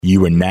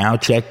You are now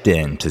checked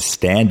in to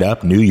Stand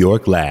Up New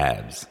York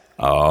Labs.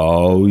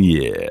 Oh,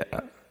 yeah.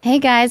 Hey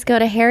guys, go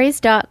to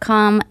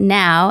harrys.com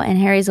now and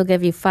Harry's will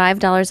give you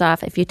 $5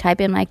 off if you type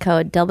in my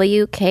code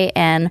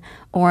WKN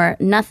or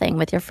nothing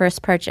with your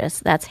first purchase.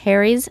 That's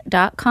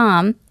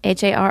harrys.com,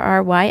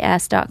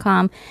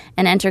 HARRYS.com,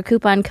 and enter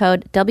coupon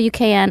code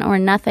WKN or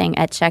nothing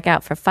at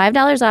checkout for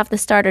 $5 off the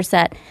starter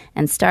set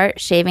and start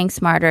shaving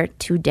smarter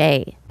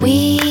today.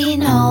 We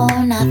know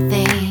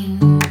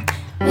nothing.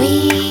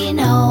 We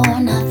know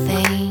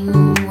nothing.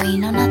 We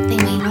know nothing.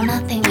 We know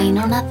nothing. We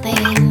know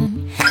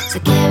nothing. So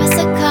give us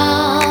a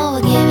call.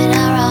 We'll give it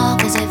our all.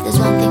 'Cause if there's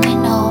one thing we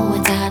know,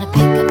 it's how to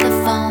pick up the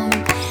phone.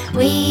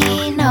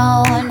 We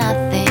know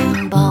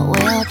nothing, but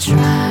we'll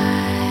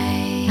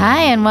try.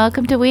 Hi, and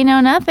welcome to We Know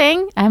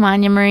Nothing. I'm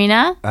Anya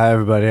Marina. Hi,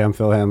 everybody. I'm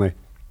Phil Hanley.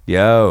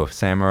 Yo,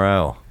 Sam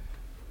Morrell.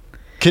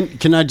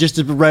 Can I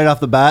just right off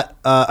the bat,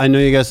 I know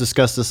you guys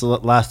discussed this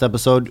last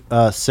episode.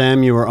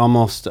 Sam, you were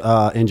almost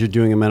injured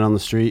doing a Men on the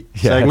Street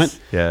segment.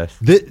 Yes.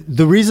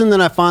 The reason that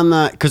I found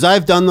that, because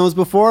I've done those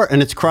before,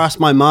 and it's crossed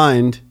my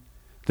mind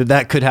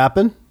that could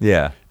happen.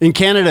 Yeah. In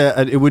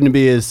Canada, it wouldn't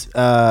be as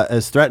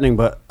threatening,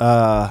 but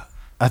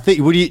I think,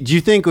 do you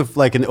think with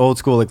like an old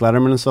school like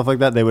Letterman and stuff like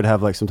that, they would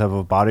have like some type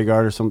of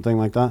bodyguard or something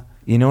like that?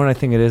 You know what I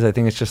think it is? I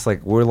think it's just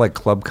like we're like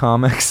club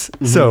comics.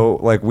 Mm-hmm. So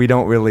like we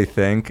don't really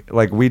think,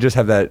 like we just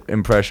have that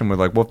impression with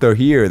like, well, if they're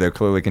here, they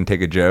clearly can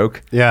take a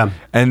joke. Yeah.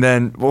 And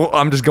then, well,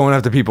 I'm just going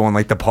after people in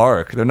like the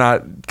park. They're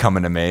not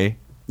coming to me.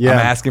 Yeah. I'm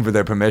asking for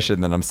their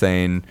permission, then I'm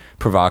saying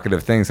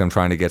provocative things. I'm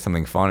trying to get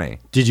something funny.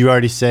 Did you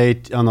already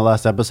say on the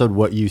last episode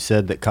what you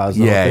said that caused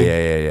the whole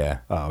thing? Yeah.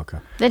 Oh, okay.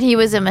 That he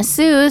was a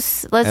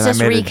masseuse. Let's And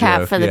just I made a recap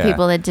joke, for the yeah.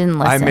 people that didn't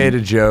listen. I made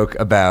a joke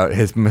about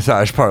his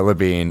massage parlor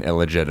being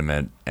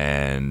illegitimate,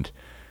 and,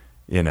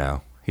 you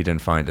know, he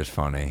didn't find it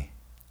funny.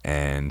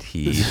 And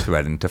he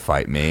threatened to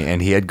fight me,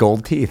 and he had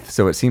gold teeth.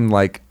 So it seemed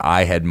like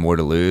I had more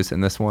to lose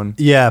in this one.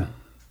 Yeah.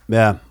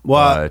 Well,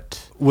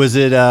 But was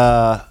it,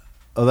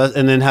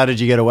 and then how did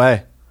you get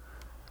away?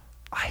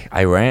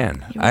 I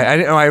ran.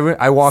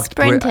 I walked.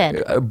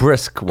 Sprinted. A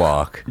brisk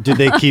walk. Did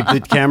they keep the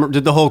camera?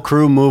 Did the whole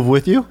crew move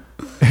with you?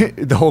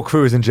 The whole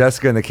crew was in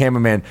Jessica and the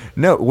cameraman.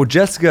 No, well,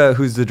 Jessica,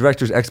 who's the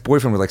director's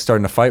ex-boyfriend, was like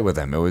starting to fight with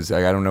him. It was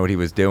like, I don't know what he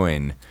was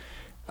doing.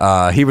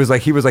 He was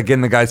like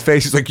getting the guy's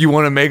face. He's like, "You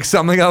want to make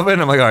something of it?"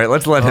 And I'm like, "All right,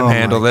 let's let him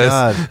handle this."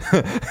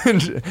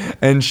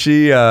 and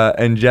she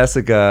and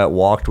Jessica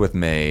walked with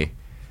me,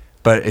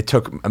 but it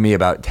took me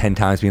about 10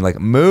 times being like,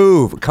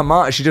 "Move, come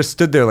on!" She just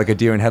stood there like a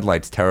deer in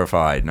headlights,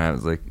 terrified. And I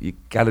was like, "You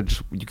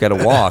gotta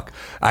walk."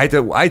 I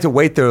had to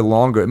wait there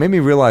longer. It made me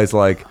realize,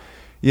 like,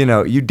 you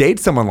know, you date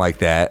someone like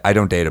that. I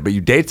don't date her, but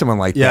you date someone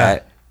like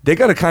that. They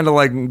got to kind of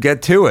like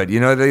get to it. You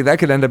know, that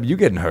could end up you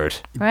getting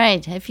hurt.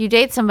 Right. If you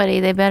date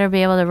somebody, they better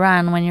be able to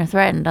run when you're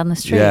threatened on the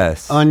street.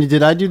 Yes. Anya,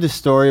 did I do the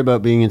story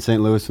about being in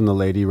St. Louis when the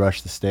lady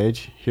rushed the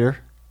stage here?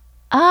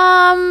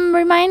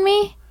 Remind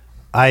me?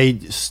 I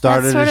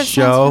started sort a of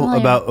show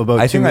sounds familiar. about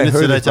I 2 think minutes. I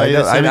heard Did I this, tell you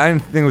this? I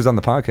didn't think it was on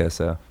the podcast,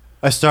 so.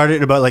 I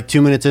started about like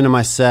 2 minutes into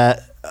my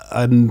set.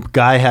 A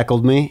guy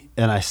heckled me,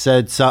 and I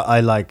said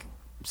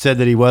said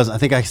that he was. I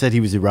think I said he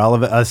was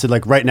irrelevant. I said,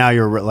 like, right now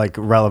you're like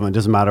irrelevant.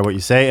 Doesn't matter what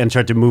you say, and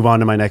tried to move on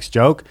to my next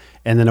joke.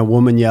 And then a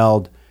woman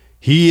yelled,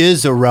 "He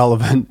is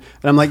irrelevant."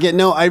 And I'm like, yeah,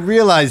 no, I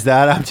realize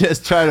that. I'm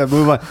just trying to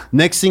move on.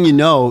 Next thing you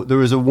know, there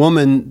was a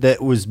woman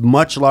that was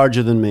much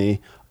larger than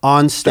me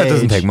on stage. That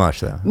doesn't take much,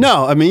 though.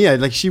 No, I mean, yeah,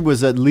 like she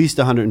was at least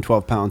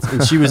 112 pounds,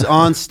 and she was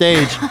on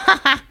stage.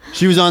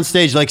 She was on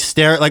stage, like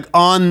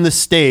on the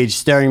stage,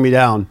 staring me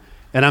down.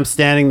 And I'm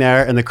standing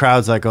there, and the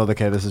crowd's like, "Oh,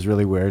 okay, this is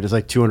really weird." It's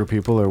like 200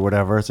 people or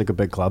whatever. It's like a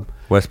big club.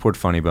 Westport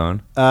Funny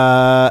Bone.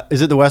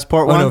 Is it the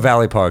Westport one? Oh, no,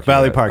 Valley Park.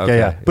 Valley Park, okay.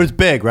 yeah. But it's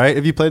big, right?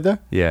 Have you played there?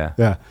 Yeah.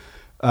 Yeah.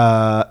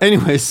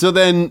 Anyway, so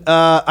then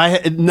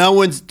no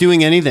one's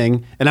doing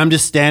anything, and I'm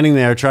just standing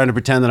there trying to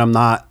pretend that I'm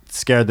not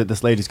scared that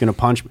this lady's going to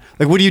punch me.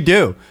 Like, what do you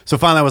do? So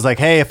finally I was like,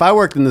 hey, if I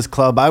worked in this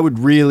club, I would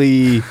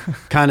really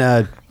kind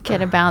of... Get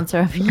a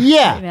bouncer.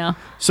 Yeah. You know.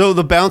 So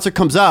the bouncer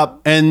comes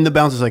up, and the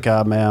bouncer's like,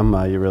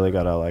 ma'am, you really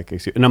got to, like...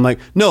 Excuse. And I'm like,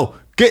 no,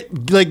 get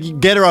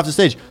her off the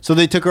stage. So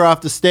they took her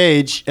off the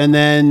stage, and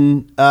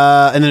then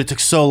it took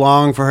so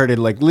long for her to,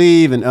 like,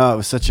 leave, and it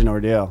was such an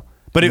ordeal.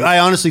 But I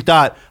honestly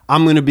thought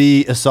I'm going to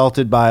be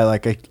assaulted by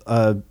like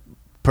a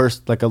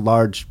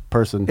large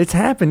person. It's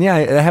happened. Yeah,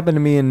 it happened to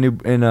me in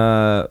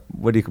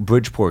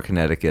Bridgeport,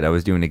 Connecticut. I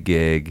was doing a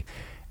gig,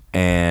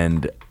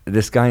 and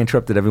this guy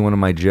interrupted every one of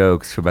my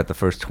jokes for about the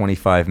first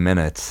 25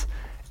 minutes.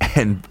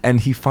 And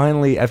he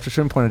finally, after a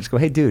certain point, I just go,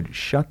 "Hey, dude,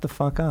 shut the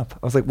fuck up."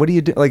 I was like, "What do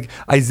you do?" Like,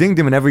 I zinged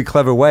him in every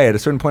clever way. At a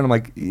certain point, I'm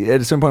like,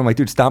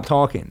 "Dude, stop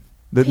talking."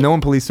 No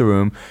one policed the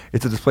room.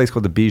 It's at this place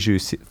called the Bijou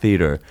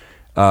Theater.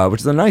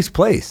 Which is a nice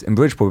place in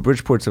Bridgeport.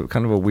 Bridgeport's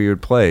kind of a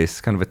weird place,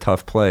 kind of a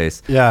tough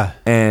place. Yeah.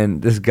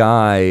 And this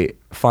guy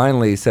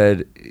finally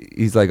said,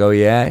 he's like, oh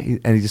yeah,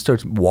 and he just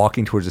starts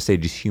walking towards the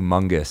stage. He's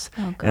humongous,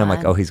 Oh, and I'm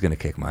like, God. oh, he's gonna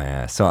kick my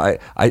ass. So I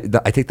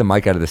take the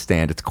mic out of the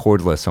stand. It's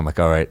cordless, so I'm like,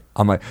 all right.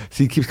 I'm like,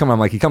 so he keeps coming. I'm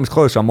like, he comes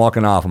closer. I'm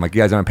walking off. I'm like,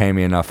 you guys aren't paying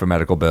me enough for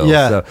medical bills.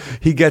 Yeah. So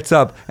he gets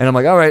up, and I'm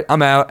like, all right,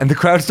 I'm out. And the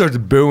crowd starts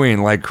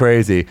booing like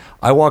crazy.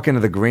 I walk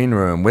into the green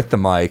room with the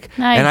mic,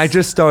 Nice. and I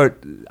just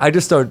start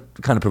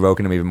kind of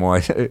provoking him even more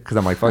because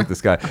I'm like, fuck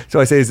this guy. So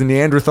I say, is the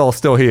Neanderthal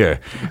still here?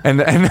 And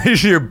they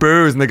hear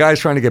boos, and the guy's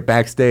trying to get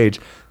backstage.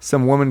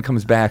 Some woman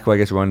comes back who I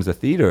guess runs the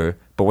theater,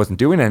 but wasn't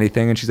doing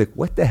anything, and she's like,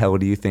 what the hell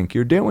do you think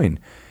you're doing?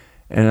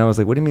 And I was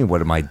like, what do you mean, what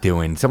am I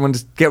doing? Someone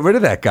just get rid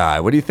of that guy.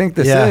 What do you think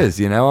this Yeah. is?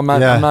 You know, I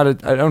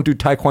don't do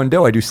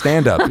taekwondo. I do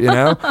stand up, you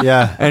know?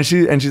 Yeah. And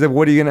she's like,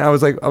 what are you gonna? I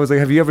was like,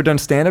 have you ever done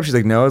stand up? She's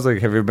like, no. I was like,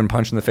 have you ever been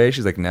punched in the face?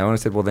 She's like, no. And I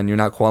said, well, then you're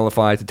not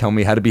qualified to tell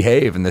me how to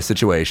behave in this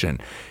situation.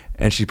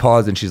 And she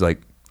paused and she's like,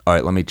 all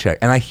right, let me check.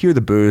 And I hear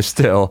the boos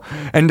still.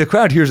 And the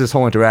crowd hears this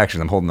whole interaction.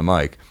 I'm holding the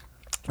mic.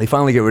 They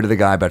finally get rid of the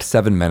guy about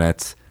 7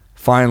 minutes.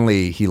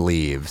 Finally, he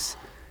leaves.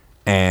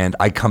 And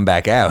I come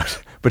back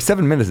out. But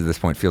 7 minutes at this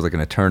point feels like an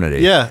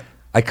eternity. Yeah.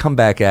 I come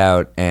back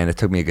out, and it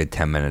took me a good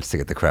 10 minutes to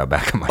get the crowd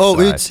back on my Oh,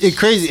 side. it's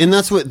crazy, and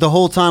that's what the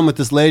whole time with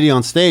this lady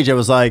on stage. I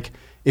was like,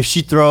 if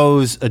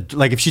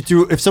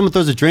someone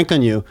throws a drink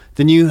on you,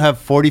 then you have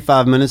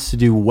 45 minutes to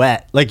do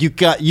wet. Like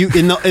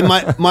in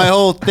my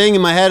whole thing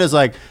in my head is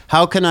like,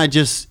 how can I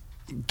just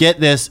get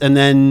this and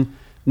then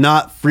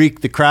not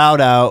freak the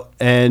crowd out?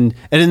 And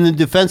in the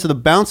defense of the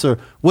bouncer,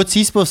 what's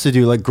he supposed to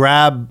do? Like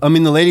grab? I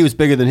mean, the lady was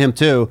bigger than him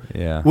too.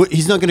 Yeah.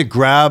 He's not going to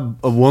grab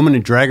a woman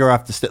and drag her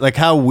off the stage. Like,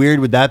 how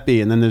weird would that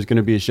be? And then there's going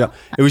to be a show.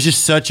 It was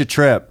just such a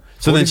trip.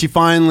 So then she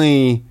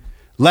finally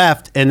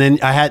left, and then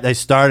I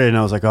started, and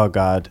I was like, oh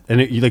God, and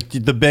like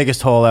the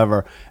biggest hole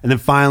ever. And then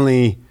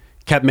finally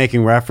kept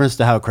making reference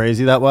to how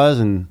crazy that was,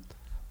 and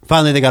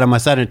finally they got on my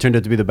side, and it turned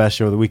out to be the best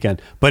show of the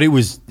weekend. But it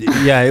was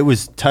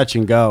touch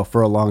and go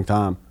for a long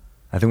time.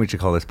 I think we should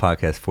call this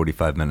podcast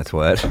 45 Minutes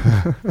Wet.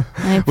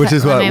 Let me Which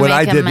is let me what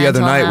I make a did the other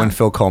mental night note. when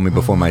Phil called me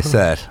before my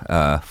set.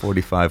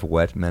 45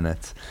 wet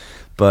minutes.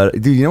 But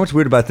dude, you know what's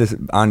weird about this,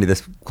 Andy?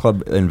 This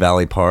club in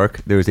Valley Park,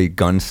 there's a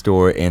gun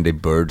store and a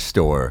bird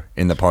store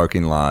in the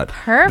parking lot.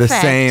 Perfect.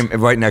 The same,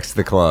 right next to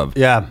the club.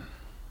 Yeah.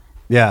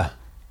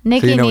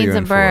 Nikki you know what needs you're a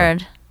in for.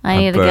 bird. I A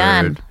need a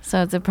gun. bird.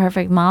 So it's a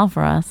perfect mall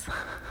for us.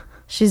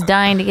 She's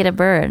dying to get a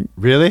bird.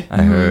 Really?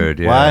 I heard,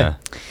 yeah. Why?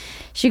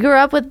 She grew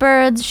up with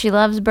birds. She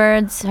loves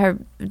birds.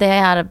 They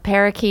had a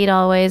parakeet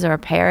always, or a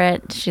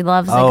parrot. She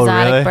loves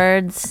exotic really?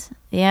 birds.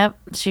 Yep.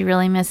 She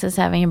really misses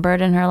having a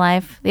bird in her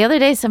life. The other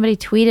day, somebody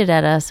tweeted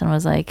at us and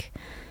was like,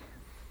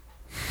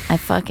 I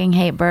fucking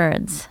hate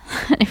birds.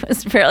 It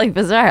was fairly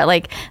bizarre.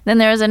 Like, then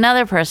there was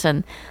another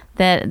person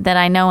that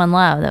I know and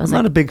love that was I'm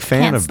like, not a big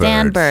fan can't of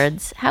stand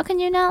birds. birds. How can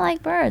you not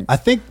like birds? I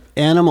think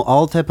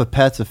all type of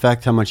pets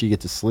affect how much you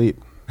get to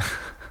sleep.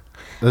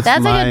 That's a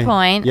good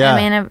point. Yeah.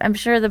 I mean, I'm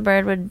sure the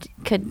bird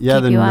could Yeah,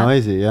 keep they're you up.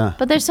 noisy. Yeah.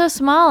 But they're so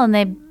small and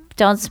they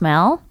don't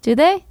smell, do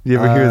they? You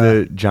ever hear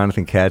the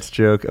Jonathan Katz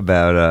joke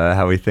about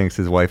how he thinks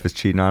his wife is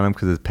cheating on him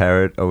because his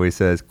parrot always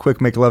says,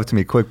 quick, make love to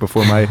me quick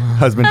before my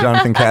husband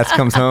Jonathan Katz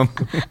comes home?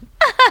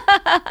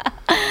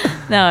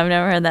 No, I've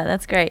never heard that.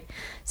 That's great.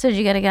 So did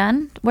you get a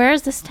gun? Where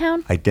is this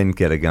town? I didn't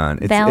get a gun.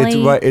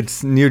 Valley-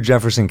 It's near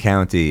Jefferson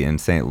County in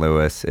St.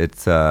 Louis.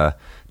 It's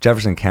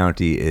Jefferson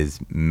County is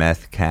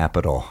meth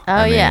capital.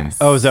 Oh, yes.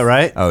 Oh, is that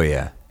right? Oh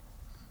yeah.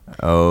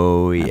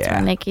 Oh That's yeah.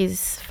 where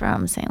Nikki's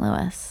from, St.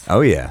 Louis.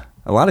 Oh yeah.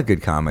 A lot of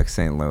good comics,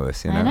 St.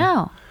 Louis. You know. I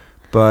know.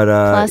 But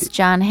Plus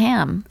John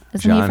Hamm.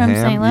 Isn't John he from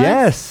Hamm? St. Louis?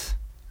 Yes.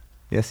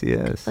 Yes, he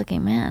is.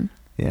 Looking man.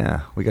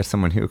 Yeah, we got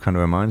someone here who kind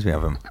of reminds me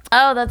of him.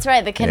 Oh, that's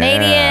right. The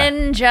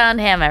Canadian John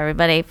Hamm,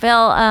 everybody. Phil,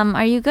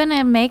 are you going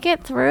to make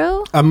it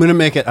through? I'm gonna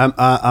make it.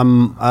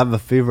 I have a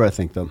fever, I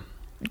think, though.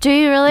 Do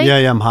you really?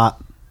 Yeah, I'm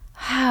hot.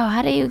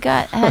 How'd you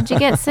get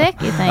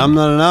sick, you think? I don't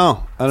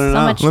know. I don't So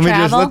know. much Let me just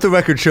travel? let the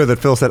record show that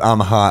Phil said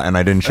I'm hot and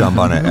I didn't jump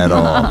on it at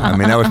all. I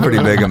mean, that was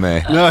pretty big of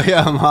me. No,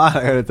 yeah, I'm hot.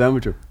 I got a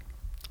temperature.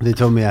 They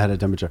told me I had a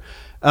temperature.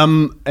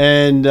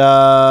 And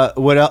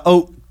what else?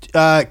 Oh,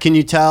 can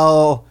you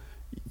tell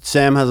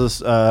Sam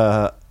has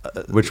a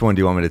Which one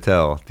do you want me to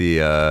tell?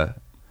 The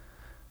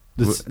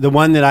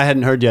one that I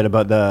hadn't heard yet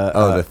about the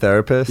the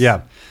therapist?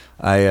 yeah.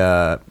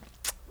 I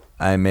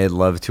made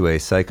love to a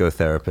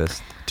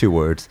psychotherapist. 2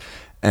 words.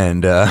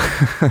 And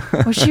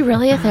Was she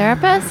really a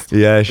therapist?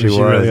 yeah, she Was was.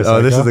 she really a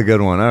Oh, this psycho? is a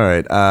good one. All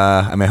right.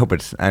 I mean, I hope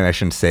it's. I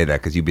shouldn't say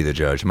that because you be the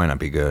judge. It might not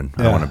be good.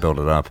 I Yeah. don't want to build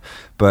it up.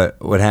 But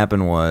what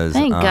happened was.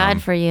 Thank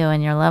God for you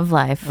and your love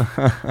life.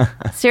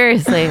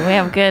 Seriously, we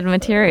have good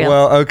material.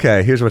 Well,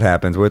 okay. Here's what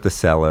happens. We're at the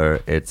cellar.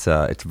 It's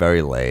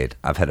very late.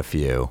 I've had a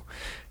few,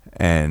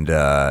 and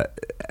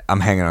I'm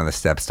hanging on the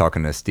steps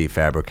talking to Steve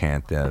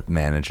Fabricant, the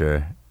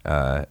manager,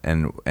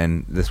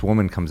 and this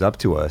woman comes up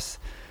to us.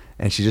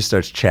 And she just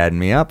starts chatting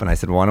me up, and I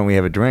said, "Why don't we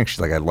have a drink?" She's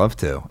like, "I'd love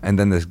to." And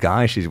then this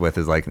guy she's with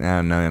is like,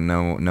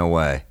 "No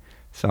way."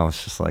 So I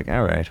was just like,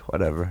 "All right,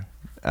 whatever.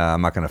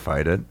 I'm not gonna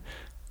fight it."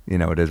 you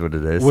know, it is what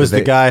it is. Was So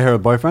the guy her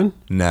boyfriend?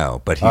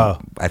 No, but Oh.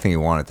 I think he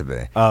wanted to be.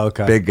 Oh,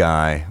 okay. Big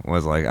guy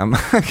was like, I'm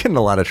getting in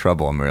a lot of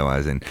trouble, I'm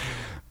realizing.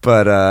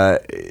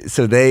 But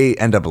so they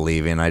end up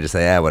leaving. I just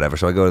say, yeah, whatever.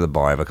 So I go to the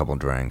bar, I have a couple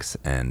drinks,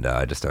 and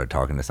I just started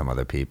talking to some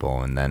other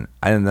people. And then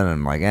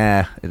I'm like,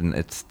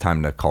 it's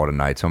time to call it a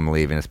night. So I'm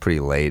leaving. It's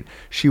pretty late.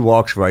 She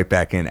walks right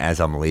back in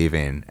as I'm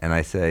leaving. And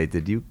I say,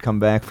 did you come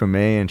back for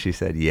me? And she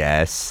said,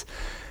 yes.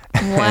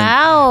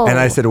 Wow. And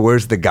I said,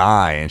 where's the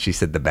guy? And she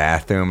said, the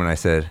bathroom. And I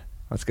said,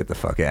 let's get the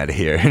fuck out of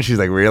here. And she's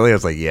like, really? I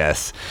was like,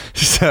 yes.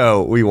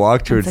 So we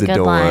walked towards That's a the good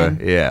door.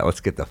 line. Yeah,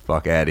 let's get the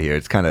fuck out of here.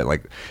 It's kind of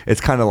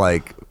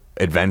like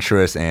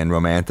adventurous and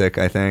romantic,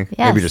 I think.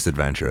 Yes. Maybe just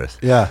adventurous.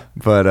 Yeah.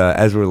 But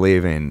as we're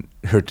leaving,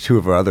 two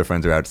of her other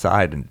friends are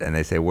outside, and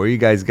they say, where are you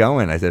guys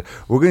going? I said,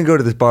 we're going to go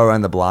to this bar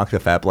around the block, the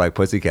Fat Black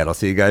Pussycat. I'll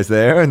see you guys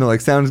there. And they're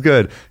like, sounds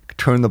good.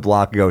 Turn the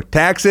block and go,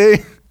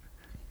 taxi!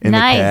 In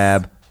Nice. the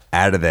cab,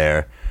 out of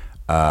there.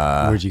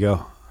 Where'd you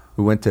go?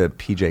 We went to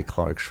PJ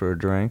Clark's for a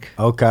drink.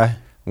 Okay.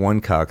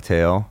 One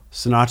cocktail.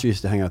 Sinatra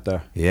used to hang out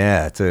there.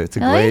 Yeah, it's a Really?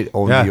 great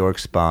old Yeah. New York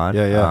spot.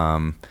 Yeah,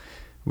 yeah.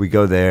 We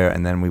go there,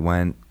 and then we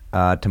went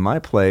to my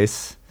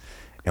place,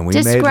 and we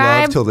made love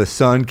Describe- till the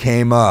sun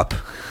came up.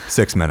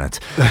 6 minutes.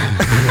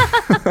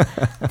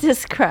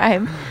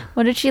 Describe.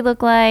 What did she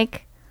look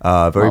like?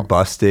 Very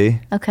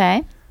busty.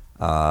 Okay.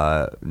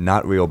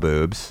 Not real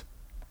boobs.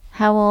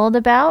 How old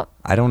about?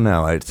 I don't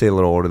know. I'd say a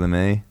little older than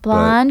me. but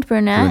Blonde,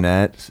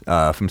 brunette?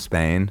 Brunette, from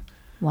Spain.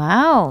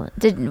 Wow.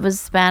 Was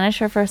Spanish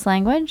her first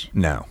language?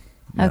 No.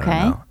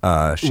 Okay. No.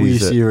 Will you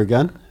She's. see her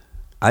again?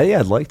 Yeah,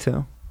 I'd like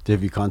to.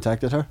 Have you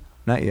contacted her?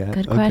 Not yet.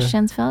 Good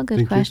questions, Phil. Good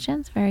Thank you.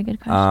 questions. Very good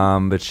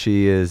questions. But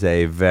she is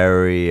a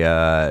very.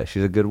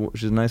 She's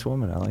a nice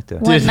woman. I like her.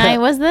 What night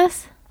was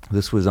this?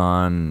 This was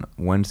on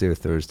Wednesday or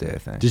Thursday, I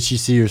think. Did she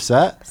see your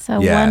set?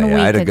 So yeah, 1 week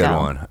I had a ago. good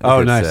one. Oh,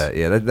 Good nice. set.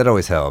 Yeah, that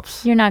always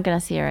helps. You're not going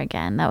to see her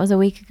again. That was a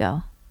week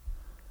ago.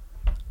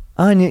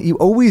 Anya, you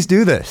always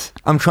do this.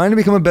 I'm trying to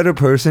become a better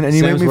person, and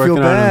you Sam's make me feel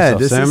working on bad. himself.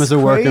 This Sam is a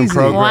work in crazy.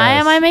 progress. Why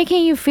am I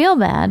making you feel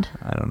bad?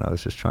 I don't know. I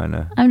was just trying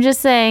to. I'm just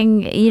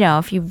saying,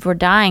 if you were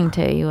dying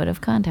to, you would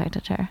have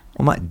contacted her.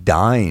 I'm not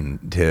dying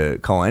to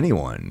call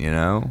anyone. You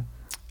know.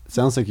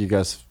 Sounds like you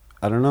guys,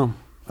 I don't know.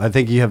 I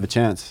think you have a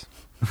chance.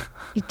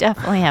 You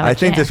definitely have a I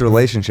think chance. this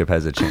relationship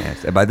has a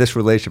chance. And by this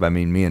relationship, I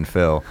mean me and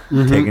Phil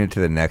taking it to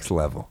the next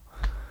level.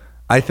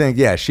 I think,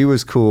 yeah, she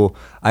was cool.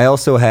 I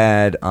also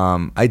had,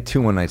 I had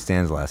 2 one-night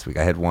stands last week.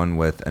 I had one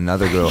with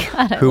another girl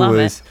God, I love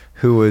it.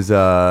 who was,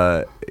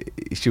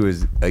 she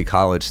was a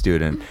college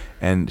student,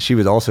 and she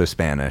was also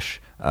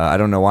Spanish. I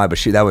don't know why, but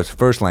that was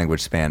first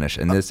language Spanish,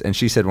 and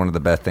she said one of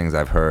the best things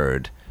I've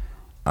heard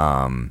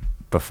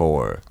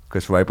before.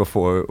 Because right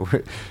before,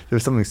 there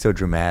was something so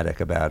dramatic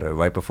about her.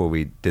 Right before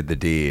we did the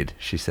deed,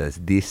 she says,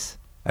 "This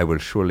I will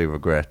surely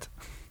regret."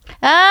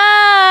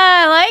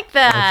 I like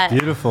that.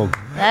 Beautiful.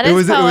 That It is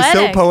was poetic.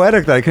 so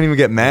poetic that I couldn't even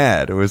get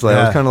mad. It was like I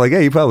Yeah. was kind of like, "Yeah,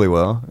 you probably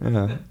will."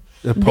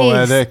 Yeah,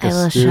 Poetic, I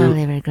will astute.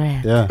 surely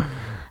regret. Yeah.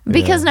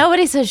 Because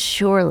nobody says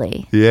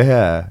surely.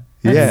 yeah,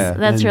 yeah.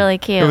 That's really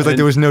cute. It was like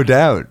there was no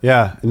doubt.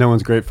 Yeah. No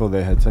one's grateful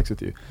they had sex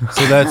with you.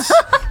 So that's,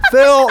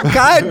 Phil,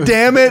 God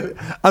damn it!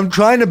 I'm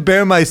trying to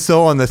bare my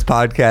soul on this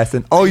podcast,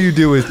 and all you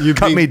do is you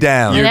cut being- me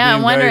down. You know, I'm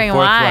being wondering very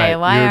why. forthright.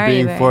 Why You're are you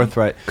being very-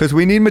 forthright. Because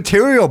we need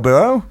material,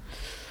 bro.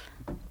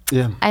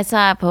 Yeah. I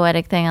saw a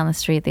poetic thing on the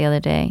street the other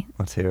day.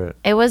 Let's hear it.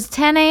 It was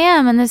 10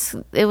 a.m. and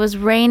it was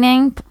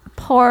raining,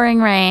 pouring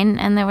rain,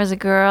 and there was a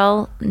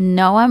girl,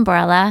 no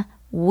umbrella,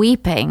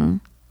 weeping,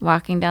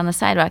 walking down the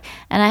sidewalk.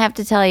 And I have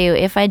to tell you,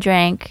 if I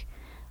drank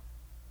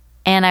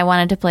and I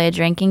wanted to play a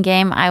drinking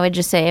game, I would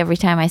just say every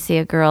time I see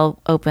a girl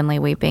openly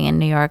weeping in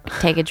New York,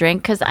 take a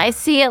drink, because I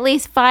see at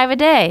least 5 a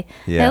day.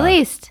 Yeah. At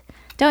least.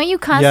 Don't you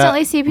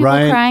constantly see people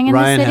Ryan, crying in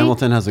Ryan the city?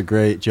 Hamilton has a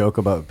great joke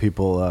about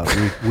people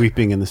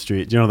weeping in the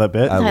street. Do you know that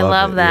bit? I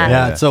love it. that.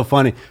 Yeah, it's so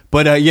funny.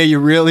 But yeah, you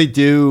really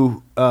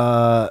do. There's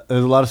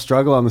a lot of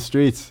struggle on the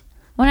streets.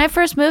 When I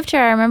first moved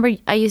here, I remember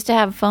I used to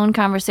have phone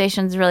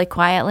conversations really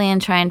quietly and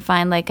try and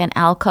find like an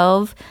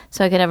alcove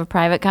so I could have a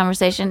private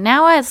conversation.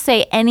 Now I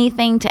say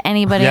anything to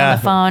anybody Yeah. on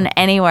the phone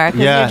anywhere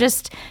because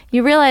Yeah.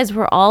 you realize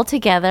we're all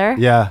together.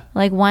 Yeah.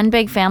 Like one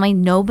big family.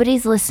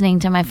 Nobody's listening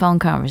to my phone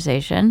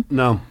conversation.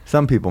 No.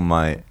 Some people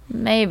might.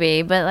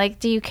 Maybe, but like,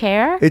 do you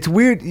care? It's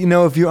weird,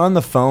 if you're on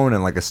the phone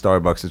and like a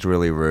Starbucks, it's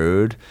really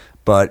rude.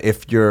 But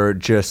if you're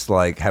just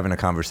like having a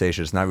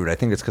conversation, it's not rude. I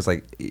think it's because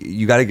like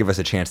you got to give us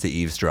a chance to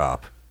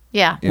eavesdrop.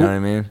 Yeah. You know what I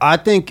mean? I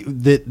think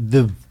that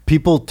the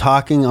people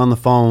talking on the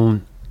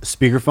phone,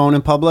 speakerphone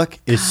in public,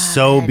 is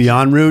so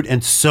beyond rude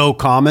and so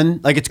common.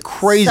 Like it's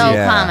crazy So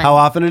Yeah. common. how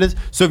often it is.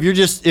 So if you're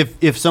just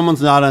if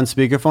someone's not on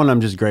speakerphone,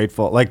 I'm just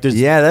grateful. Like there's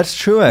Yeah, that's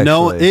true. Actually,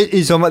 No, it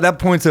is- So that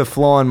points a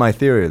flaw in my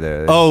theory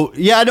there. Oh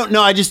yeah, I don't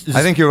know. I I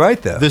think you're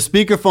right though. the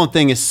speakerphone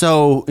thing is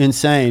so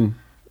insane.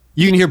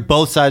 You can hear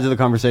both sides of the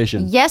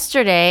conversation.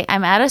 Yesterday,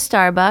 I'm at a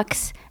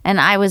Starbucks and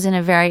I was in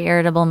a very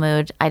irritable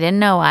mood. I didn't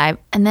know why.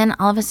 And then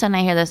all of a sudden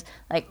I hear this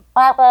like,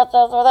 and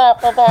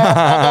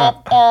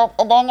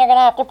then you're going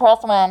to have to press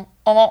 1.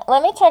 And then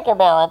let me check your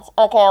balance.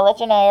 Okay, I'll let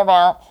you know your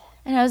balance.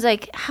 And I was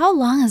like, how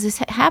long is this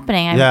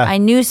happening? Yeah. I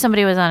knew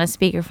somebody was on a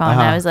speakerphone.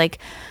 And I was like,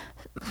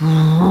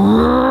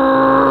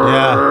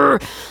 Yeah.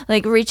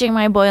 like reaching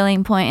my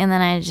boiling point, and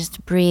then I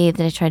just breathed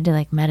and I tried to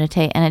like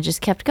meditate, and it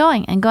just kept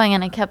going and going,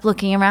 and I kept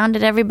looking around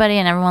at everybody,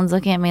 and everyone's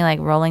looking at me like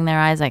rolling their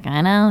eyes like,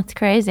 I know, it's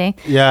crazy.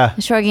 Yeah.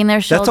 Shrugging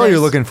their shoulders. That's all you're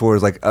looking for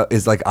is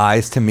like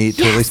eyes to meet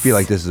to at least be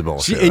like, this is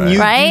bullshit. And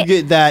right?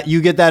 you Right?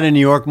 you get that in New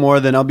York more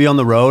than I'll be on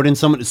the road, and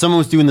someone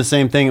was doing the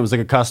same thing. It was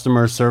like a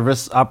customer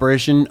service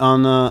operation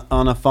on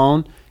a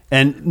phone,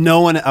 and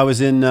no one. I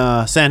was in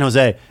San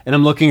Jose, and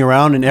I'm looking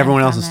around, and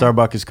everyone else at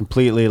Starbucks is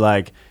completely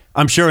like,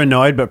 I'm sure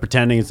annoyed, but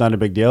pretending it's not a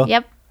big deal.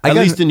 Yep. At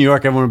least in New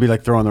York, everyone would be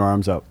like throwing their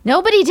arms up.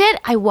 Nobody did.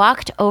 I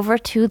walked over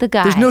to the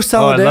guy. There's no I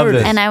solidarity. love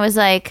this. And I was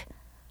like,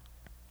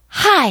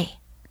 hi.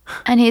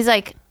 And he's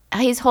like,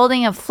 he's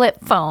holding a flip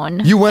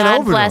phone. You went God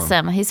over to bless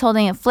him. him. He's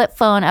holding a flip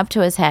phone up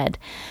to his head.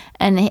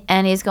 And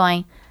he's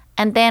going,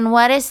 and then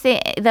what is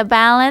the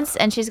balance?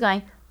 And she's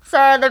going,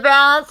 sir, the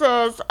balance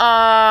is,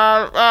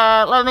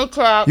 let me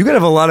check. You gotta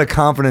have a lot of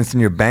confidence in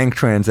your bank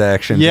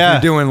transactions. If Yeah.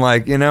 you're doing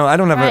like, I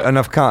don't have Right.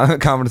 enough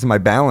confidence in my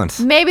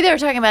balance. Maybe they were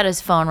talking about his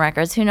phone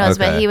records. Who knows?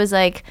 But Okay. he was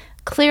like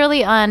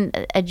clearly on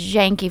a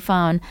janky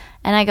phone.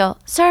 And I go,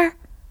 sir,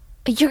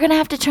 you're going to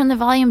have to turn the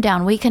volume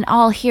down. We can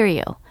all hear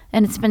you.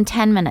 And it's been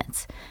 10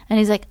 minutes. And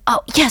he's like, oh,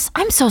 yes,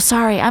 I'm so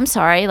sorry. I'm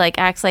sorry. Like,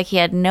 acts like he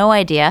had no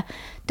idea.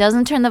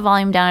 Doesn't turn the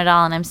volume down at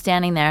all. And I'm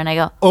standing there and I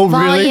go, Oh,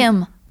 really?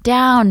 volume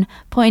down,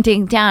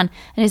 pointing down.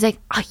 And he's like,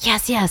 oh,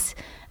 yes, yes.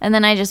 And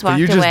then I just walked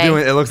You're just away.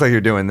 doing. It looks like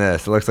you're doing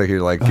this. It looks like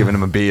you're like giving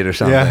him a beat or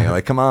something. Yeah. You're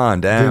like, come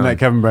on, Doing down. that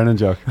Kevin Brennan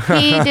joke.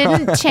 He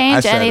didn't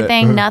change said it.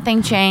 anything.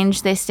 Nothing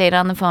changed. They stayed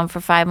on the phone for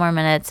 5 more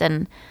minutes,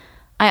 and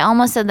I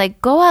almost said like,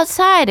 go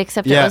outside,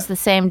 except it Yeah. was the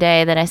same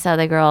day that I saw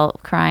the girl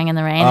crying in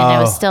the rain, and it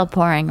was Oh. still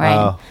pouring rain.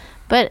 Oh.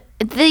 But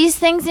these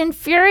things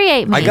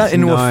infuriate me. I got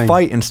into a annoying.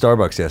 fight in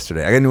Starbucks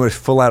yesterday. I got into a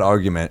full-out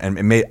argument, and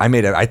I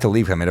had to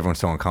leave. I made everyone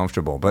so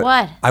uncomfortable. But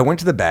What? I went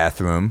to the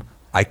bathroom.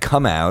 I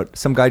come out.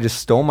 Some guy just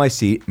stole my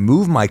seat,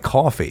 moved my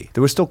coffee.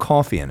 There was still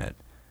coffee in it,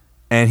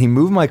 and he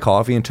moved my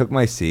coffee and took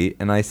my seat.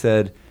 And I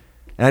said,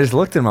 and I just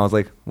looked at him. I was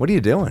like, "What are you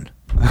doing?"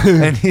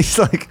 And he's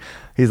like,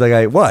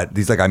 what?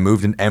 He's like, I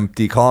moved an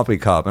empty coffee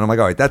cup, and I'm like,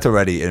 all right, that's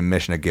already an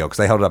admission of guilt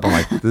because I held it up. I'm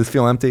like, does this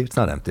feel empty? It's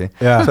not empty.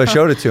 Yeah. So I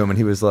showed it to him, and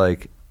he was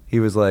like,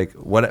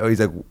 what? He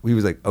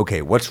was like,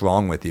 okay, what's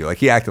wrong with you? Like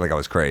he acted like I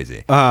was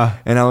crazy,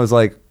 and I was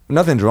like,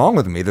 nothing's wrong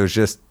with me.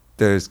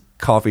 There's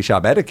coffee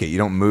shop etiquette. You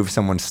don't move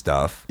someone's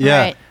stuff. Yeah.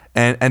 Right.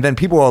 And then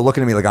people are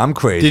looking at me like I'm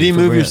crazy. Did he for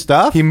move bringing your it.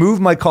 stuff? He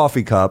moved my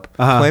coffee cup,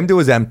 claimed it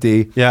was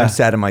empty, Yeah. and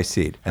sat in my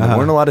seat. And there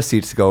weren't a lot of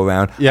seats to go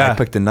around. Yeah. I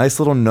picked a nice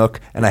little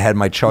nook, and I had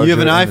my charger. You have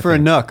an in eye the for a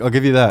thing. nook. I'll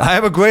give you that. I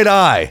have a great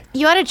eye.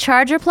 You had a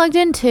charger plugged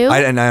in too?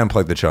 And I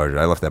unplugged the charger.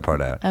 I left that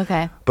part out.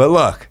 Okay. But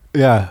look,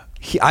 yeah.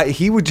 he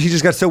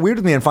just got so weird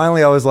with me, and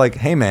finally I was like,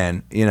 hey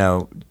man,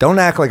 don't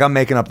act like I'm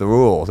making up the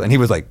rules. And he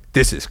was like,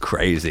 this is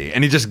crazy.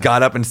 And he just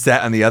got up and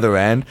sat on the other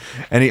end,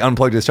 and he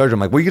unplugged his charger. I'm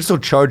like, well, you can still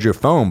charge your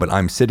phone, but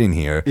I'm sitting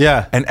here.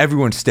 Yeah. And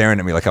everyone's staring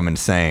at me like I'm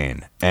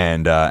insane.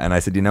 And I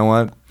said, you know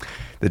what?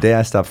 The day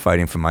I stopped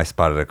fighting for my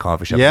spot at a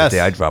coffee shop, Yes. the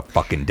day I dropped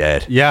fucking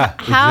dead. Yeah.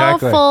 How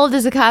exactly. full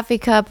does a coffee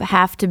cup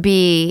have to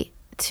be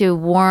to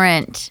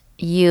warrant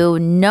you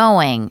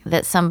knowing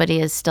that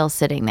somebody is still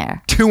sitting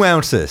there? 2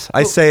 ounces.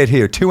 I say it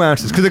here, 2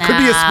 ounces. Because it could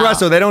be No.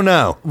 espresso. They don't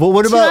know. Well,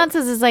 what 2 about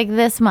ounces is like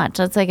this much.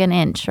 That's like an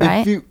inch,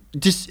 right? if you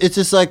it's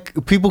just like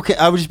people can,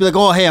 I would just be like,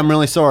 oh, hey, I'm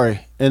really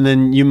sorry. And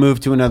then you move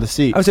to another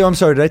seat. I would say, I'm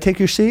sorry, did I take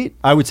your seat?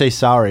 I would say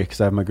sorry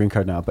because I have my green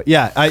card now. But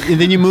yeah, and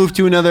then you move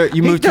to another.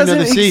 You move to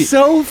another seat. He's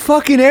so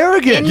fucking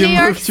arrogant. In you New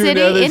York moved to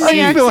City, another in New seat.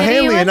 York I'm Phil City,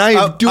 Haley, and I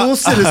have dual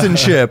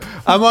citizenship.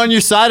 I'm on your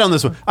side on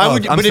this one. Oh,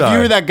 but I'm if you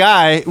sorry. were that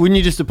guy, wouldn't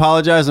you just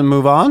apologize and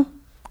move on?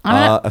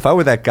 If I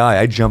were that guy,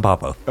 I'd jump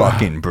off a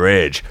fucking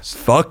bridge.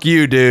 Fuck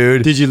you,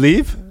 dude. Did you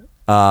leave?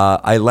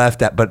 I left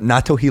that, but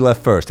not till he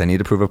left first. I need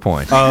to prove a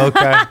point. Oh,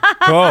 okay.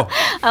 Cool.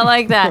 I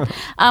like that.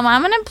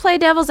 I'm going to play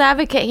devil's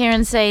advocate here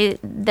and say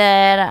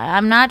that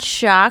I'm not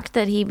shocked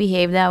that he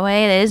behaved that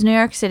way. It is New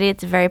York City.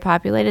 It's a very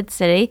populated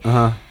city.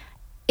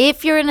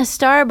 If you're in a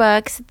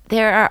Starbucks,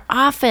 there are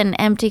often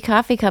empty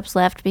coffee cups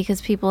left because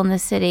people in the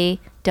city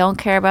don't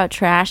care about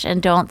trash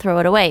and don't throw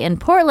it away. In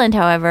Portland,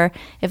 however,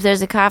 if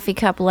there's a coffee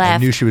cup I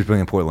left, knew she was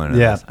bringing Portland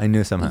into Yeah. this. I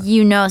knew somehow.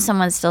 you know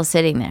someone's still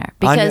sitting there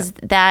because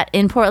that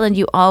in Portland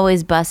you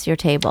always bus your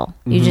table.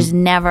 You just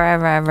never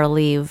ever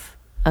leave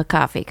a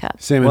coffee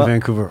cup. Same in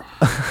Vancouver.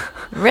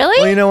 Really?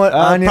 Well, you know what,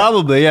 Anya?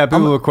 Probably, yeah.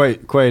 People were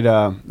quite.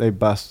 They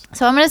bust.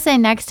 So I'm going to say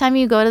next time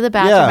you go to the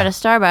bathroom Yeah. at a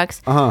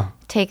Starbucks,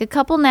 take a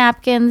couple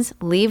napkins,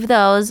 leave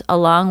those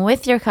along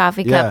with your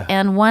coffee cup Yeah.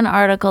 and one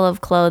article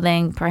of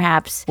clothing,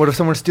 perhaps What if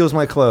someone steals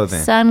my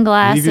clothing?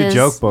 sunglasses. Leave your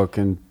joke book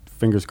and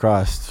fingers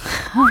crossed.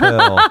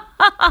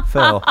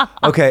 Phil.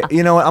 Okay,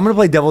 you know what? I'm gonna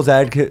play devil's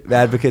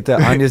advocate to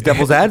Anya's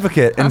devil's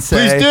advocate and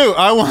say, Please do.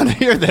 I want to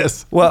hear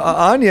this. well,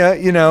 Anya,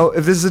 you know,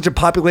 if this is such a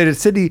populated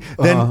city,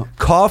 then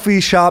coffee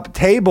shop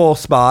table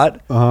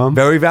spot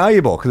very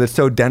valuable because it's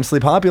so densely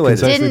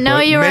populated. Didn't know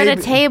you were at a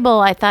Maybe- table.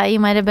 I thought you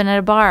might have been at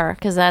a bar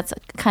because that's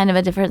kind of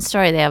a different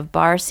story. They have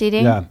bar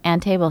seating Yeah.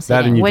 and table That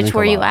and seating. you Which drink a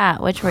were you lot.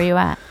 at? Which were you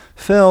at?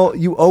 Phil,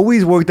 you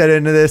always work that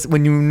into this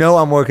when you know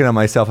I'm working on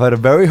myself. I had a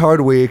very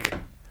hard week.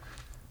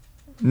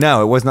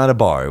 No, it was not a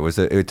bar. It was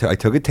I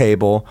took a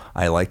table.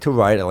 I like to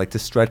write. I like to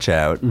stretch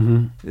out.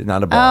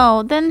 Not a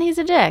bar. Oh, then he's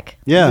a dick.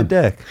 Yeah. He's a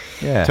dick.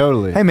 Yeah.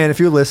 Totally. Hey man, if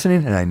you're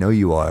listening, and I know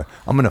you are,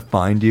 I'm gonna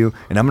find you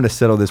and I'm gonna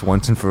settle this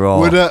once and for all.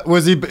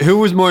 Was he? Who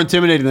was more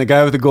intimidating, the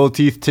guy with the gold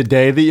teeth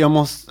today that you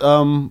almost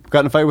got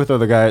in a fight with, or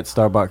the guy at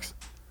Starbucks?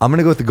 I'm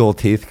gonna go with the gold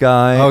teeth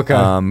guy.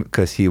 Okay.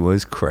 Because he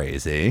was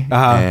crazy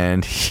Uh-huh.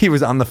 and he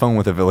was on the phone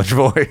with a Village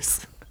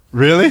Voice.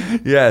 Really?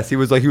 Yes, he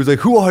was like,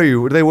 who are you?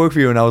 Where do they work for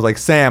you? And I was like,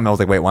 Sam. I was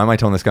like, wait, why am I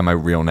telling this guy my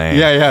real name?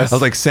 Yeah, yes. I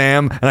was like,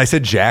 Sam, and I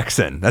said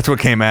Jackson. That's what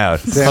came out.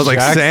 I was like,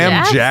 Jackson?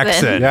 Sam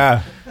Jackson. Jackson.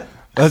 Yeah.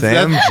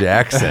 Sam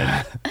Jackson.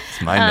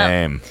 It's my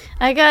name.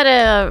 I got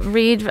to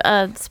read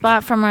a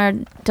spot from our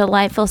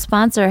delightful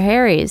sponsor,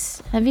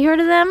 Harry's. Have you heard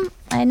of them?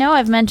 I know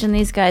I've mentioned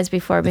these guys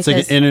before It's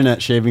because like an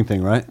internet shaving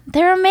thing, right?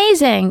 they're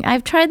amazing.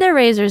 I've tried their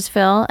razors,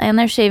 Phil, and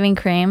their shaving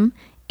cream.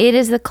 It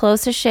is the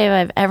closest shave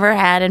I've ever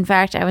had. In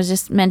fact, I was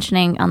just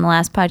mentioning on the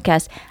last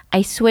podcast,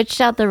 I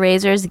switched out the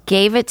razors,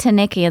 gave it to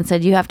Nikki, and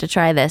said, you have to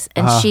try this.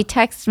 And she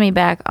texted me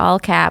back, all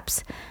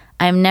caps,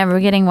 I'm never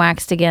getting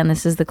waxed again.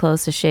 This is the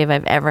closest shave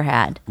I've ever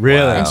had.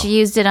 Really? And she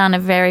used it on a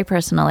very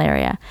personal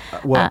area.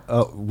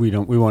 Well, we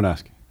won't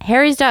ask.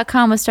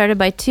 Harry's.com was started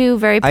by two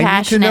very I need to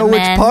passionate know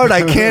which men part.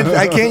 I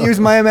can't use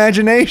my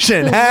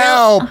imagination.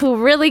 Help! who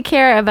really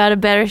care about a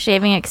better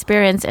shaving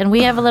experience. And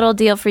we have a little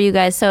deal for you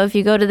guys. So if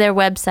you go to their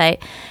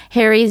website,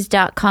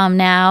 harrys.com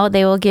now,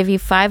 they will give you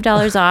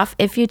 $5 off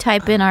if you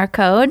type in our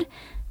code,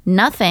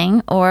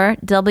 nothing, or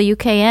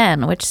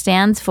WKN, which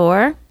stands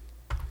for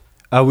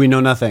We know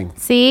nothing.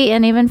 see,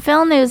 and even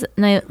Phil news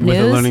With a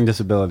learning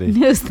disability.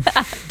 news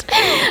that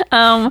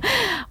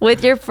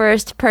with your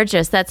first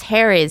purchase. That's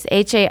Harry's,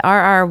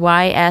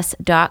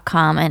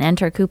 HARRYS.com, and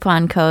enter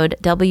coupon code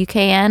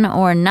WKN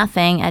or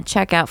nothing at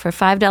checkout for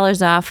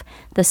 $5 off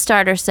the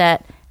starter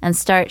set and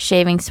start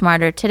shaving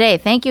smarter today.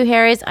 Thank you,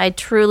 Harry's. I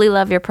truly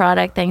love your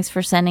product. Thanks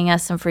for sending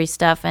us some free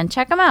stuff, and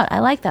check them out. I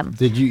like them.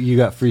 Did you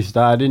got free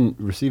stuff? I didn't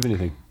receive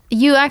anything.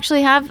 You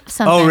actually have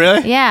something. Oh,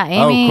 really? Yeah,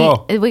 Amy.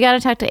 Oh, cool. We got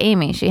to talk to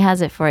Amy. She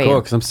has it for you. Cool,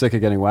 because I'm sick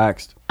of getting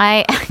waxed.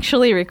 I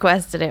actually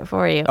requested it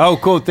for you. Oh,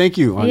 cool. Thank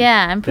you.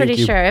 Yeah, I'm pretty Thank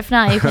you. sure. If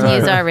not, you can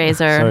use our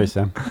razor Sorry,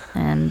 Sam.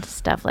 and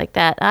stuff like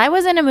that. I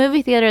was in a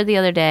movie theater the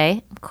other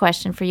day.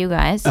 Question for you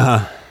guys.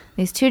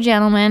 These two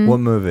gentlemen. What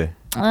movie?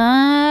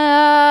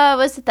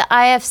 Was it the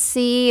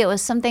IFC? It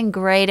was something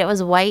great. It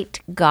was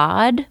White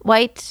God,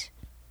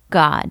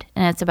 and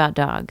it's about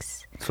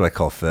dogs. That's what I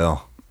call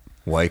Phil.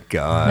 White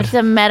God. It's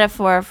a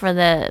metaphor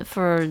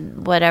for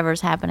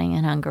whatever's happening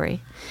in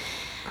Hungary.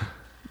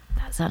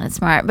 That sounded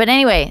smart. But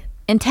anyway,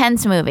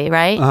 intense movie,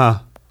 right?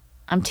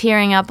 I'm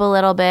tearing up a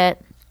little bit.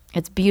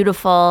 It's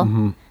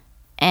beautiful.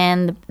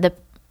 And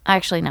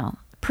actually no.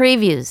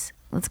 Previews.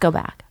 Let's go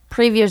back.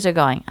 Previews are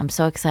going. I'm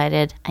so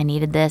excited. I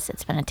needed this.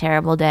 It's been a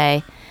terrible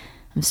day.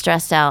 I'm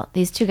stressed out.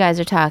 These two guys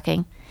are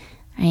talking.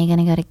 Are you going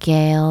to go to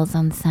Gale's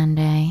on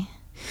Sunday?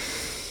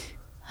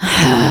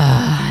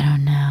 I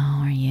don't know.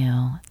 Are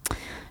you?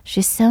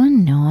 She's so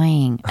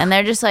annoying. And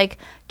they're just like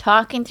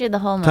talking through the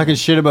whole movie. Talking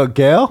shit about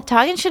Gail?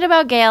 Talking shit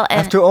about Gail. And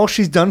After all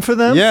she's done for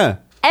them? Yeah.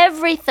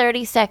 every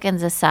 30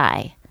 seconds a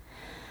sigh.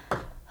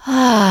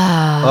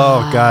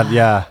 Oh, God,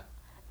 yeah.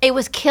 It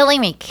was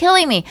killing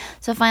me.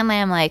 So finally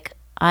I'm like,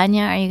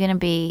 Anya, are you going to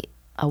be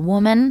a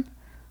woman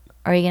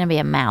or are you going to be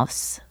a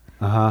mouse?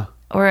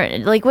 Or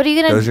like, what are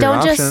you going to Those are your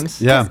don't options.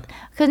 just Yeah.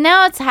 Because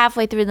now it's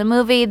halfway through the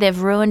movie. They've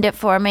ruined it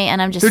for me,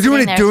 and I'm just They're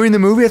doing sitting it there during the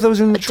movie? I thought it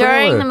was in the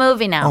trailer. during the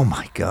movie now. Oh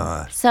my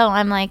God. So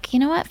I'm like, you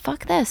know what?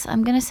 Fuck this.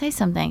 I'm gonna say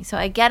something. So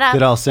I get up.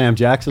 Get all Sam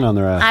Jackson on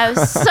their ass. I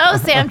was so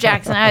Sam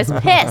Jackson. I was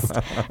pissed,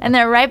 and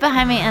they're right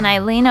behind me. And I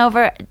lean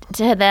over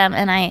to them,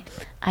 and I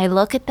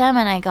look at them,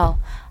 and I go,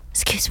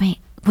 "Excuse me,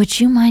 would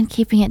you mind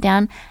keeping it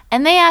down?"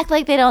 And they act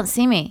like they don't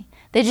see me.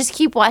 They just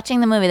keep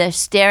watching the movie. They're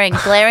staring,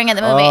 glaring at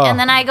the movie. And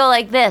then I go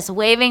like this,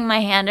 waving my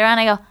hand around.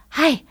 I go,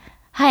 "Hi,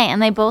 hi,"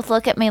 and they both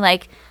look at me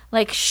like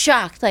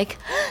shocked, like,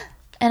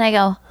 and I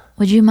go,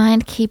 "Would you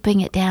mind keeping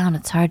it down?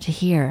 It's hard to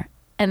hear."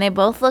 And they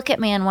both look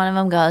at me, and one of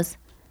them goes,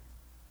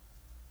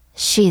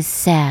 "She's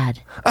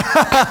sad."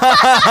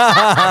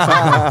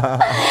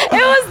 It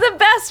was the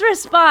best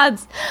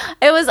response.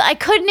 I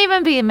couldn't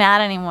even be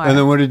mad anymore. And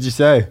then what did you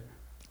say?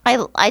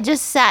 I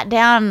just sat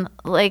down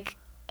like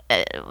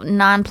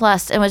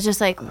nonplussed and was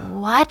just like,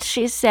 "What?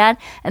 She's sad."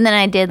 And then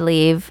I did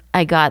leave.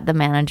 I got the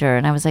manager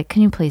and I was like,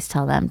 "Can you please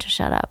tell them to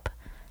shut up?"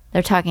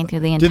 They're talking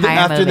through the Did they,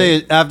 entire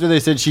movie. after they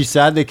said she's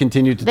sad, they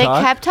continued to They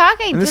talk? kept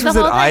talking And this through was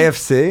the at whole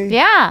thing. IFC.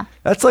 Yeah,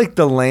 That's like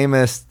the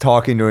lamest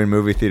talking during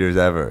movie theaters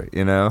ever.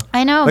 You know.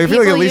 I know. Like, I feel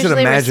People like at least at a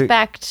usually Magic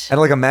respect. at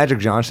like a Magic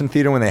Johnson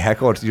theater when they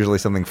heckle, it's usually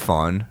something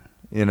fun.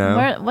 You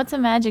know. What's a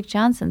Magic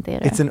Johnson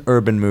theater? It's an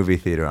urban movie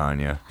theater,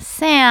 Anya.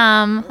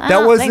 Sam. I That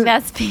don't wasn't- think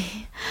that's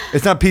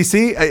It's not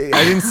PC.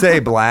 I didn't say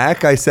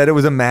black. I said it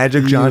was a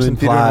Magic You Johnson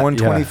theater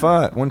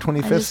implied- on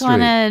 125th I just Street.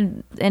 want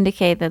to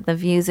indicate that the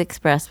views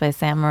expressed by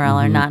Sam Morrell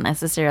are not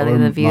necessarily Or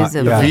the views my-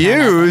 of yeah.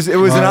 Views. It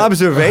was an Well-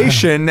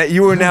 observation that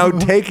you were now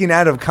taking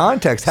out of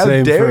context. How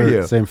dare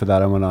you? Same for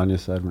that. I'm on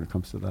Anya's side when it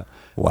comes to that.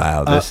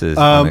 Wow, this is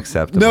Um,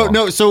 unacceptable.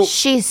 No. So,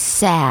 She's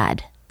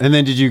sad. and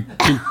then did you?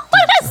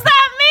 What does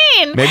that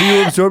mean? Maybe you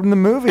were absorbed in the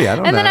movie. I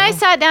don't know. And then I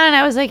sat down and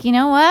I was like, you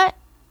know what?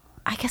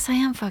 I guess I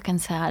am fucking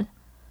sad.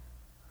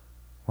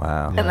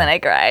 Wow. And then I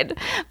cried.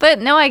 But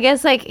no, I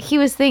guess like he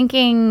was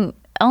thinking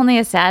only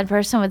a sad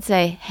person would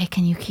say, hey,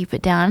 can you keep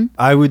it down?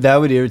 That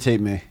would irritate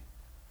me.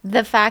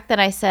 The fact that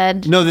I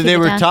said No, that keep they it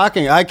were down,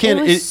 talking. I It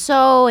can't. was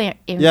so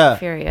Yeah.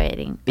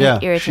 infuriating. Yeah.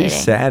 Irritating.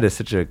 She's sad is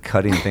such a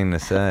cutting thing to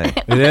say.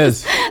 It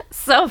is.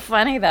 So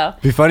funny though.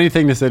 Be funny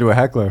thing to say to a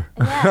heckler.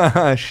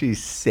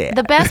 She's sad.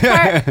 The best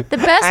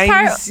I'm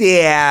part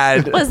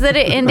sad. was that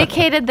it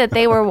indicated that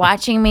they were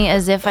watching me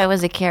as if I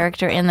was a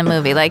character in the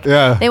movie. Like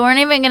Yeah. they weren't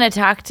even going to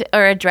talk to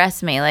or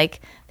address me.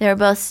 Like they were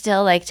both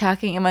still like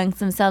talking amongst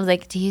themselves.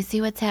 Like, do you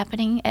see what's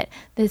happening?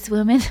 This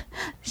woman,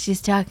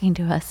 she's talking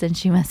to us and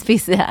she must be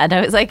sad.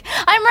 I was like,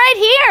 I'm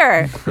right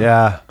here.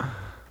 Yeah.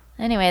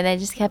 Anyway, they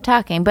just kept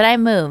talking, but I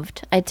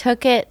moved. I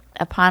took it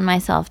upon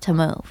myself to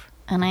move.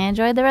 And I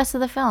enjoyed the rest of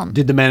the film.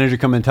 Did the manager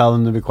come and tell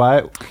them to be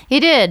quiet? He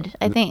did,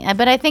 I think,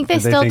 but I think they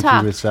Did still think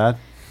talked. he was sad?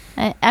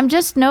 I'm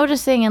just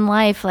noticing in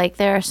life, like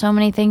there are so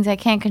many things I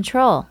can't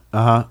control.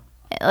 Uh huh.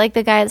 Like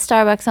the guy at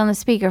Starbucks on the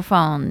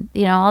speakerphone,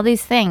 you know, all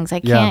these things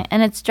I Yeah. can't,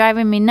 and it's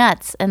driving me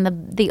nuts. And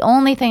the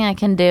only thing I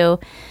can do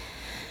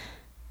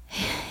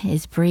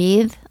is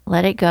breathe,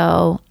 let it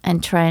go,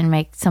 and try and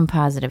make some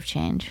positive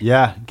change.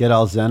 Yeah. Get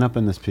all zen up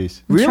in this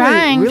piece. I'm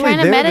trying to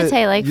they're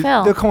meditate like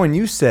Phil. They're calling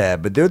you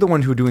sad, but they're the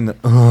one who are doing the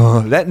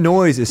that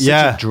noise is such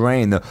Yeah. a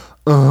drain. The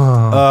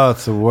Oh,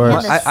 it's the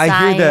worst. Yeah, the I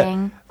hear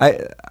sighing.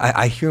 that.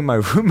 I hear my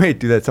roommate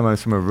do that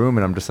sometimes from a room,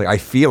 and I'm just like, I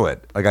feel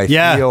it. Like I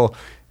Yeah. feel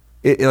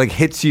it like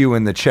hits you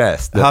in the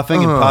chest. The,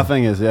 Huffing and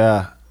puffing is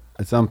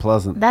it's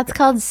unpleasant. That's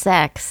called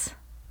sex.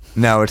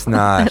 No, it's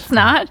not. It's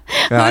not.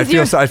 No, I Who's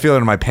your- feel it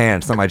in my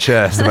pants, not my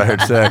chest. If I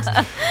heard sex,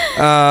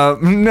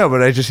 no,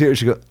 but I just hear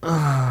she go,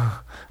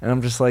 and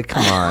I'm just like,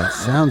 come on.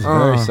 Sounds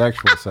very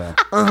sexual, Sam.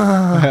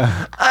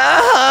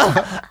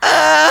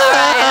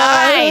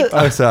 Right.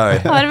 Oh, sorry.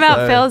 What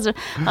about Phil's?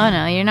 Oh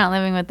no, you're not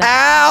living with that.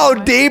 Ow,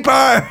 deeper.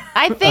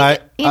 I think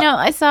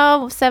I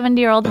saw a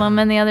 70-year-old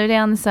woman the other day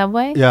on the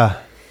subway. Yeah.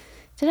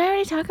 Did I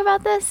already talk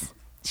about this?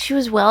 She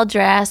was well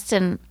dressed,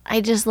 and I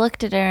just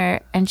looked at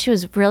her, and she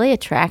was really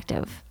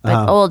attractive,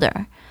 but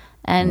older.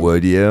 And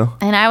Would you?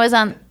 and I was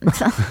on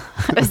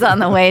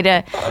the way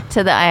to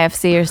the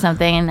IFC or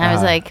something, and I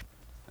was like,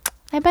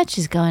 I bet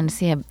she's going to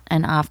see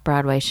an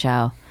off-Broadway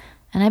show,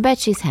 and I bet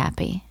she's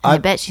happy, and I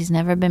bet she's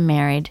never been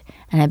married,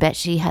 and I bet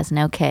she has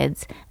no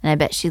kids, and I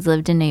bet she's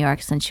lived in New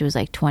York since she was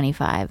like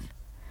 25.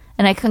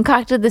 And I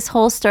concocted this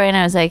whole story, and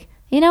I was like,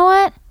 you know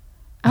what?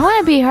 I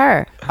want to be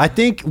her. I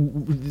think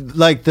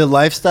like the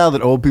lifestyle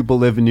that old people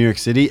live in New York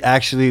City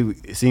actually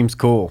seems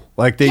cool.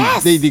 Like they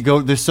go.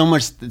 There's so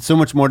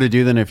much more to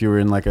do than if you were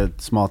in like a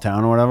small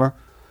town or whatever.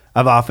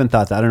 I've often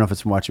thought that. I don't know if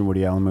it's from watching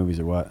Woody Allen movies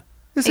or what.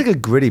 It's like a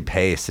gritty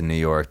pace in New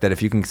York that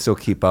if you can still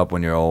keep up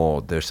when you're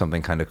old, there's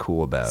something kind of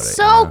cool about it.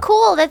 So you know?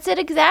 cool. That's it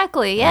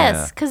exactly. Yes,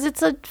 Yeah. because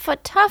it's a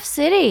tough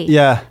city.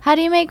 Yeah. How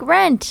do you make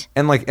rent?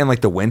 And like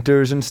the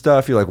winters and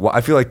stuff, you're like,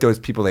 I feel like those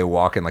people, they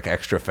walk in like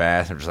extra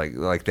fast and just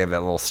like they have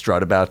that little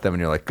strut about them,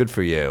 and you're like, good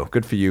for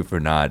you for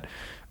not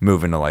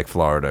moving to like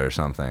Florida or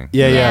something.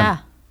 Yeah.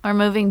 Or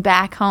moving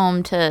back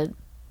home to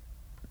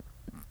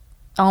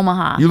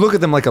Omaha. You look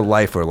at them like a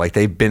lifer, like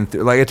they've been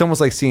through. Like it's almost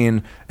like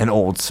seeing an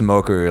old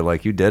smoker. You're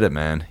like, you did it,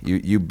 man.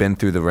 You've been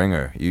through the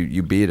ringer.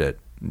 You beat it.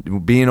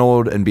 Being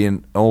old and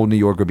being old New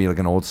Yorker, being like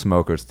an old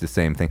smoker, it's the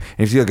same thing.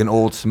 And if you see like an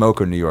old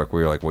smoker in New York,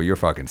 where you're like, well, you're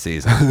fucking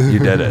seasoned. You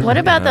did it. What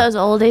about those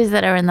oldies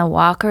that are in the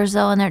walkers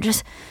though, and they're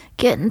just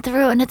getting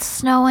through, and it's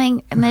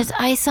snowing, and there's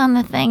ice on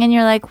the thing, and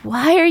you're like,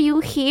 why are you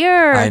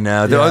here? I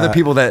know. There are Yeah. other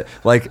people that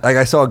like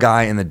I saw a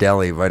guy in the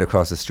deli right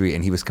across the street,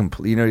 and he was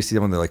complete. You know, you see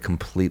someone that like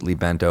completely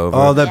bent over.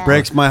 Oh, that Yeah.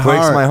 breaks my heart.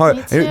 breaks my heart.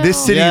 Me too. This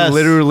city Yes.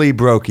 literally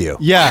broke you.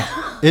 Yeah,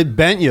 it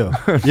bent you.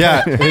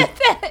 Yeah,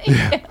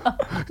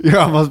 you're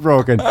almost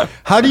broken.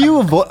 How do you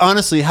avoid?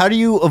 Honestly, how do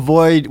you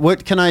avoid?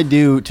 What can I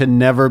do to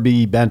never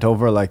be bent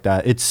over like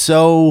that? It's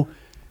so.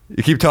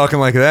 You keep talking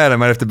like that, I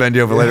might have to bend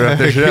you over later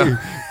after the show.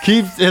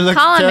 It looks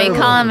terrible.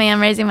 Calling me. I'm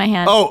raising my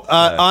hand. Oh,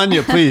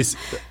 Anya, please.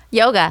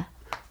 Yoga.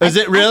 Is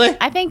it really?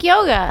 I think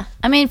yoga.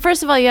 I mean,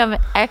 first of all, you have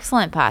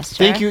excellent posture.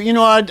 Thank you. You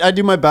know, I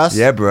do my best.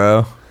 Yeah,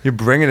 bro. You're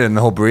bringing it in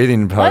the whole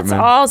breathing Let's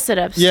department. all sit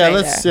up Yeah.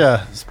 straighter. Let's.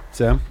 Yeah.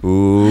 Sam.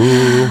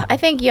 Ooh. I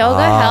think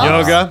yoga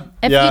helps. Yoga.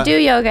 If Yeah. you do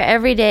yoga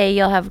every day,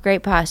 you'll have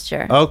great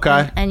posture.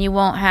 Okay. And you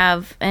won't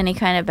have any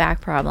kind of back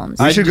problems.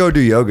 You should go do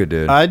yoga,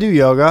 dude. I do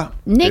yoga.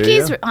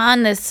 Nikki's you?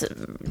 on this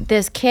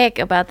kick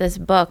about this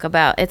book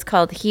it's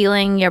called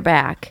Healing Your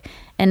Back,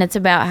 and it's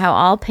about how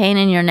all pain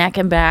in your neck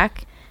and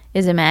back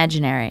is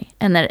imaginary,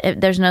 and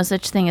that there's no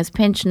such thing as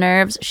pinched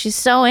nerves. She's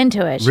so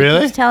into it. She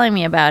Really? keeps telling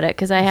me about it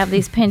because I have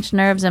these pinched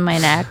nerves in my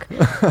neck.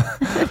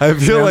 I feel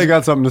Sam's like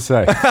got something to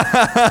say.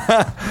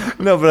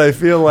 no, but I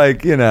feel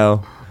like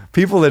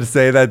people that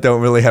say that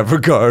don't really have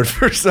regard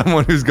for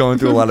someone who's going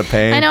through a lot of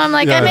pain. I know. I'm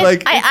like, Yeah.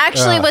 I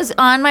actually was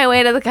on my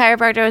way to the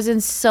chiropractor. I was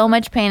in so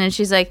much pain, and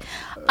she's like,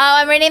 "Oh,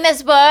 I'm reading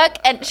this book,"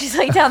 and she's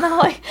like down the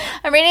hallway.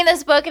 I'm reading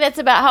this book, and it's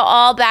about how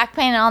all back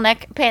pain and all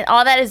neck pain,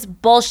 all that is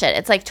bullshit.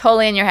 It's like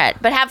totally in your head,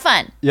 but have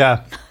fun.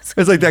 Yeah.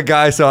 It's like that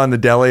guy I saw in the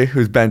deli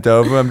who's bent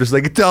over. I'm just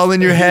like, it's all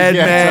in your head,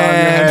 Yeah, it's all in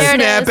your man. head. There it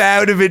Snap is.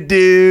 out of it,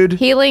 dude.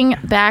 Healing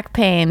back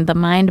pain, the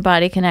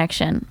mind-body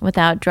connection.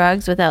 Without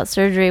drugs, without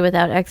surgery,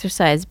 without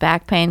exercise,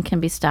 back pain can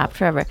be stopped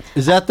forever.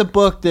 Is that the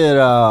book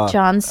that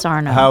John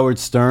Sarno. Howard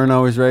Stern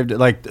always raved?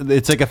 Like,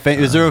 it's like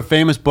is there a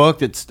famous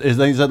book is that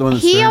the one that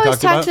He Stern always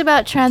talked talks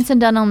about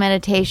transcendental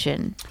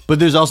meditation. But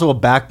there's also a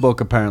back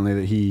book apparently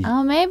that he.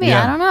 Oh, maybe.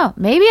 Yeah. I don't know.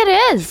 Maybe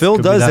it is. Phil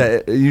Could be does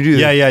that. that. You do.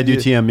 Yeah, I do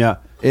TM. Yeah.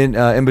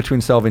 In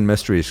between solving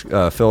mysteries,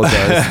 Phil does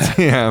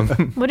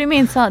TM. What do you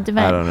mean salt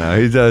divine? I don't know.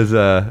 He does.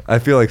 I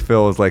feel like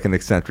Phil is like an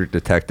eccentric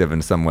detective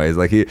in some ways.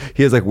 Like he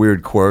has like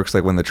weird quirks.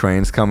 Like when the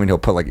train's coming, he'll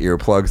put like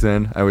earplugs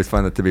in. I always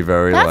find that to be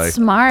very That's like.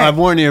 smart. I've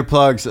worn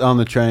earplugs on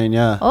the train.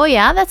 Yeah. Oh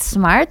yeah, that's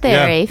smart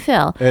there, Yeah.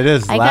 Phil. It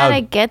is I loud.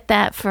 gotta get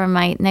that for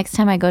my next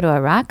time I go to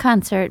a rock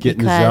concert Get in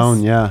because the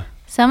zone. Yeah.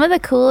 some of the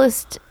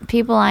coolest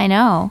people I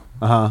know,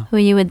 Uh-huh. who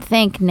you would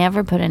think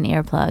never put in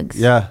earplugs,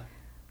 Yeah.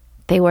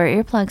 they wear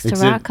earplugs to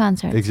rock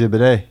concerts.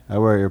 Exhibit A. I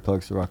wear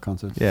earplugs to rock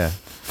concerts. Yeah.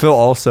 Phil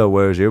also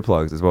wears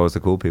earplugs as well as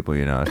the cool people.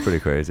 It's pretty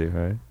crazy,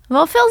 right?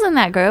 Well, Phil's in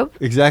that group.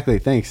 Exactly.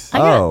 Thanks.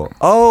 Oh,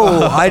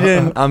 I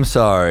didn't. I'm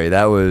sorry.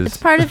 That was. It's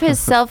part of his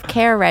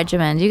self-care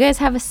regimen. Do you guys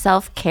have a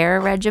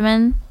self-care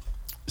regimen?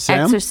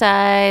 Sam?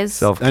 Exercise.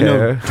 Self I know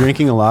care.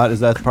 drinking a lot.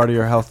 Is that part of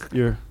your health?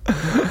 Your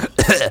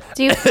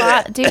Do you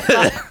floss?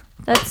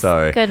 That's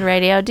Sorry. good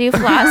radio. Do you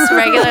floss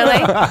regularly?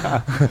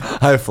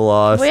 I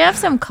floss. We have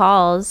some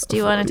calls. Do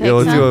you want to take Yeah,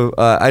 let's some? do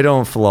I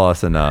don't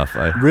floss enough.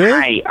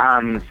 really?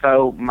 Hi.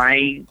 So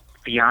my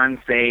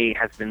fiance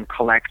has been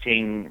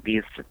collecting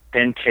these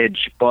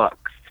vintage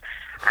books,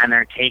 and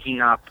they're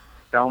taking up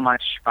so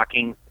much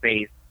fucking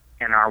space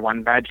in our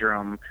one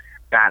bedroom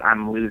that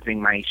I'm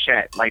losing my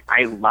shit. Like,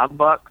 I love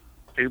books,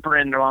 super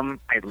into them.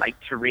 I like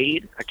to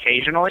read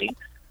occasionally,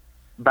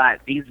 but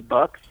these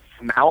books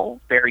smell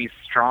very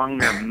strong.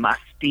 They're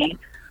musty.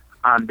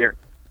 They're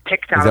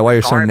picked out. Is that why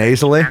you're so garbage,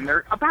 nasally? And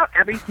they're about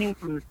everything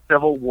from the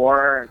Civil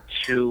War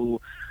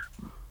to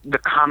the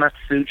Kama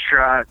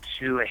Sutra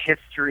to a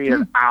history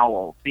of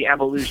owls, the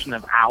evolution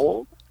of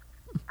owls.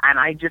 And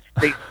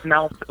they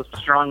smell so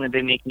strong that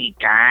they make me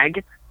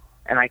gag,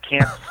 and I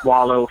can't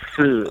swallow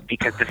food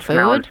because the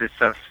smell is just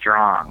so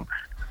strong.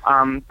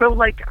 So,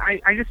 like,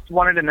 I just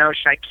wanted to know,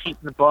 should I keep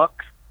the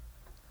books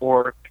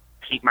or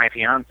keep my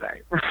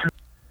fiance?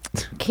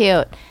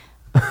 Cute.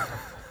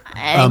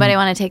 Anybody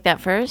want to take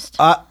that first?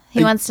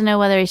 He wants to know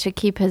whether he should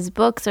keep his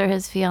books or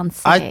his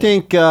fiancée. I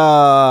think.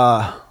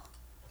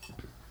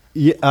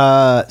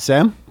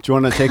 Sam, do you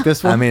want to take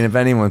this one? I mean, if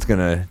anyone's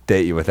gonna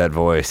date you with that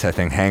voice, I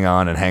think hang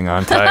on and hang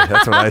on tight.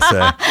 That's what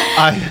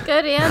I say.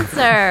 Good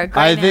answer.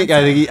 Great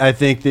I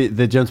think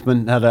the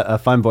gentleman had a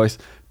fine voice,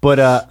 but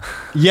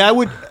yeah, I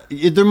would.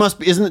 There must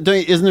be isn't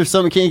there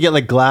something? Can you get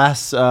like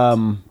glass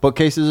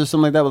bookcases or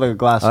something like that with like a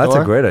glass Oh, that's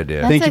door? a great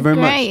idea. That's Thank you very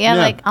much. Yeah,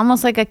 like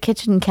almost like a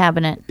kitchen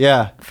cabinet.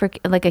 Yeah, For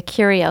like a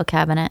curio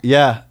cabinet.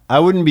 yeah. I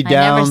wouldn't be I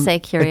down. never say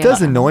curio. It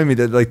does annoy me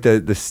that like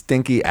the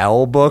stinky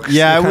owl books.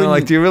 Yeah, I You're kinda like,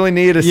 wouldn't- do you really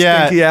need a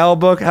Yeah. stinky owl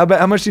book? How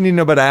much do you need to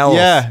know about owls?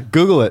 Yeah,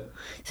 Google it.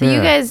 So you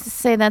Yeah. guys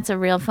say that's a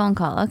real phone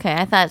call. Okay,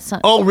 I thought so.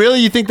 Oh, really?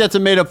 You think that's a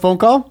made up phone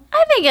call?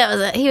 I think it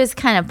was. He was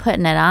kind of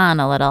putting it on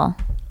a little.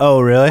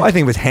 Oh, really? Well, I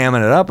think he was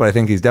hamming it up, but I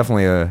think he's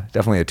definitely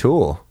a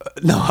tool.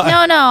 No,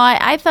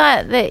 I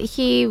thought that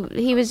he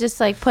was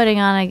just like putting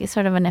on a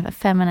sort of an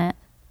effeminate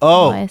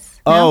voice.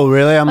 No? Oh,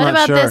 really? I'm what not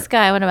about sure. this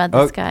guy? What about this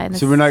Oh, guy?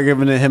 So we're not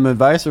giving him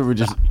advice, or we're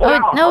just.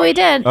 Oh no, we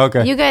did.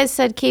 Okay. You guys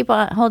said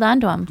hold on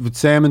to him.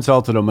 Sam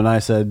insulted him, and I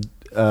said,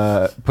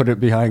 put it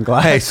behind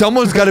glass. Hey,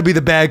 someone's got to be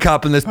the bad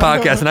cop in this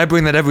podcast, and I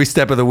bring that every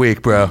step of the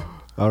week, bro.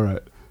 All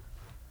right.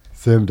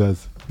 Sam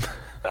does.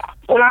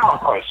 Sit down,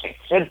 Percy.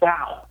 Sit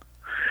down.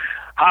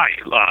 Hi.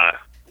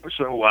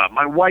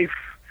 My wife.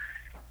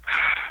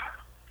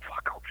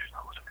 Fuck, I hope she's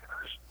not listening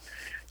to this.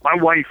 My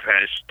wife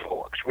has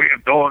dogs. We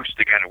have dogs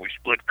together. We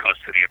split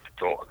custody of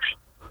the dogs.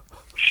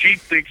 She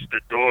thinks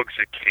the dogs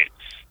are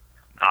kids.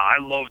 Now, I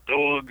love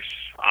dogs.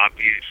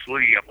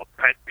 Obviously, I'm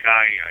a pet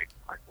guy.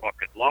 I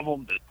fucking love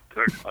them.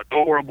 They're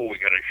adorable. We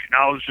got a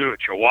Schnauzer, a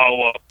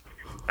Chihuahua,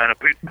 and a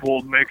Pit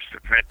Bull mix.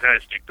 They're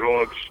fantastic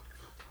dogs.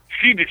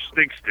 She just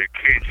thinks they're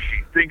kids.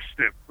 She thinks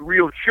they're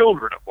real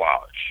children of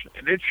ours.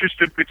 And it's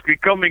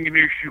becoming an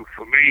issue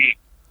for me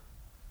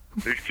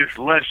There's just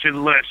less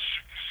and less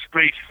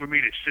space for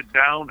me to sit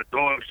down. The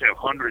dogs have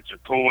hundreds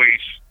of toys.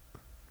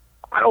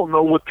 I don't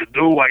know what to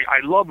do. I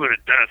love her to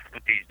death,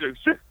 but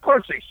these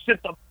first they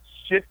sit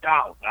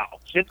down now.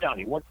 Sit down.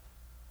 You want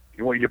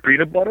your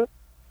peanut butter?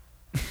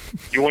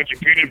 You want your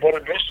peanut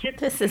butter biscuit?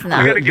 This is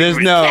not. There's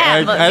no.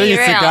 Yeah, but I think be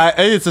it's the real. guy. I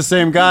think it's the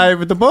same guy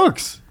with the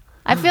books.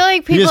 I feel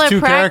like He people has are two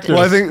practicing. characters.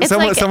 Well, I think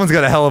It's someone's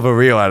got a hell of a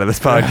reel out of this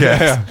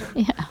podcast.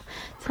 Yeah,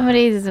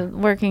 somebody's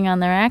working on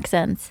their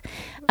accents.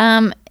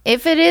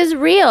 If it is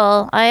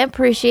real, I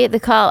appreciate the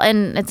call,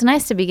 and it's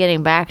nice to be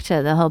getting back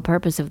to the whole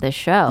purpose of this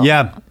show.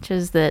 Yeah. which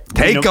is that.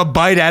 Take a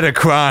bite out of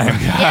crime.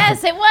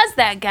 Yes, it was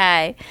that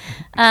guy.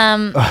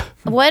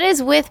 What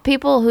is with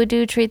people who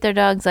do treat their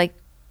dogs like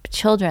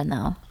children,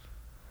 though?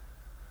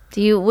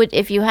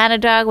 If you had a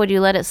dog, would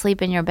you let it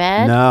sleep in your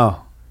bed?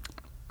 No.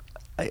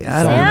 I don't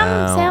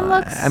know. Sam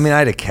looks. I mean, I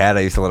had a cat.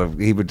 I used to let him.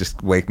 He would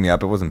just wake me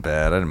up. It wasn't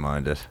bad. I didn't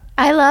mind it.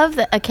 I love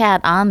a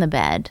cat on the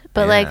bed,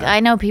 but like Yeah. I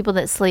know people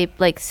that sleep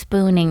like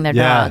spooning their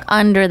Yeah. dog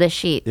under the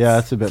sheets. Yeah,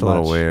 that's a bit It's a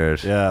little much.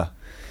 weird. Yeah.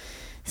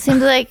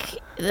 Seems like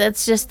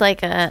that's just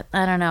like I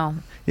don't know,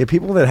 Yeah,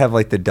 people that have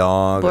like the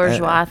dog.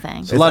 bourgeois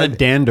thing. It's a lot of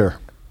dander.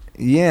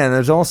 Yeah, and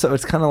there's also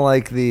it's kind of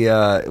like the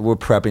we're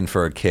prepping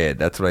for a kid.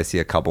 That's what I see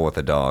a couple with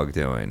a dog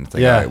doing. It's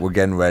like, Yeah. all right, we're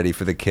getting ready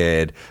for the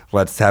kid.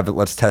 Let's test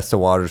the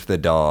waters for the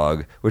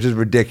dog, which is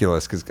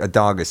ridiculous because a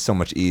dog is so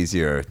much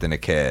easier than a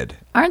kid.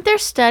 Aren't there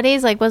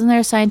studies, like wasn't there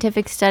a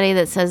scientific study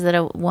that says that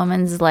a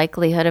woman's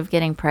likelihood of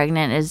getting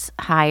pregnant is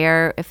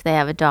higher if they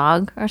have a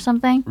dog or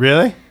something?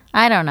 Really?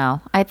 I don't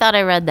know. I thought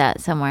I read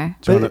that somewhere.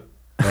 Do you wanna-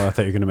 oh, I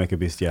thought you were going to make a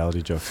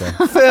bestiality joke. Sorry.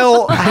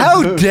 Phil,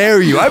 how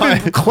dare you?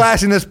 I've been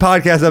clashing this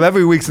podcast up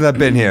every week since I've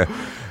been here.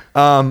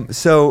 I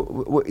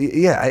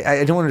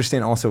don't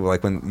understand also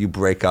like when you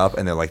break up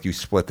and they're like you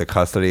split the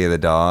custody of the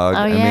dog.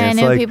 Oh, yeah, mean, I it's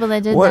knew like, people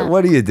that did what, that.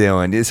 What are you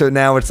doing? So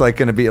now it's like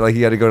going to be like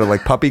you got to go to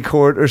like puppy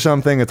court or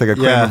something. It's like a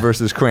Kramer Yeah.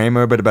 versus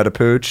Kramer, but about a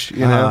pooch,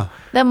 you know?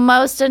 The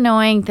most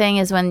annoying thing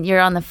is when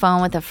you're on the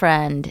phone with a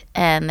friend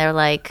and they're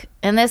like,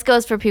 and this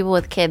goes for people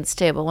with kids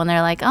too, but when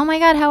they're like, oh my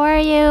God, how are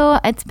you?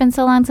 It's been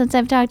so long since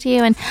I've talked to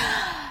you. And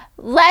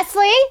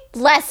Leslie,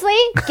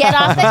 get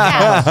off the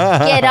couch.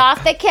 Get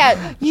off the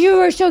couch. You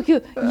are so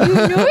cute. You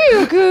know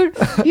you're good.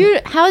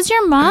 How's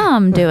your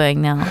mom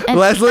doing now? And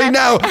Leslie,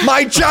 no,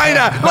 my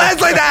china.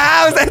 Leslie, the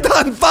house is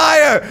on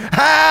fire.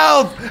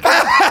 Help!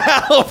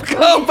 Help!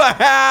 Go for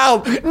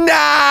help!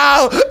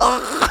 No!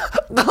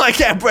 I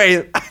can't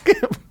breathe.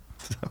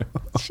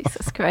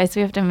 Jesus Christ,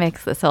 we have to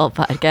mix this whole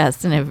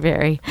podcast in a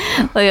very.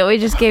 Look, we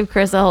just gave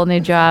Chris a whole new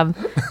job.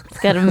 He's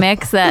got to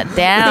mix that They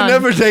down.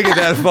 never take it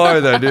that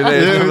far, though, do they?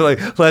 It's gonna be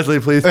like, Leslie,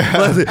 please.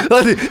 Leslie,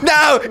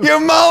 no!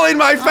 You're mowing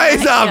my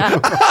face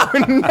up!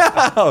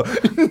 Oh,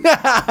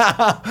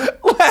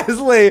 no!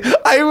 Leslie,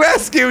 I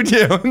rescued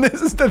you. And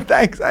this is the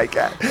thanks I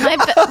get.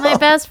 My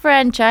best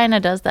friend China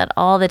does that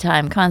all the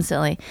time,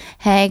 constantly.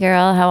 Hey,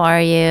 girl, how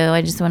are you?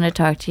 I just want to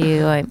talk to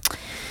you.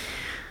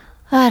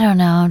 I don't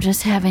know. I'm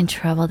just having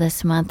trouble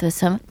this month with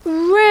some.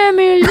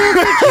 Remy, look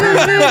at your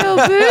little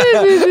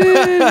baby.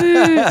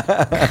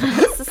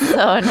 This is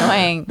so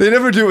annoying. They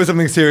never do it with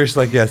something serious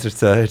like, yes,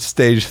 it's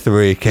stage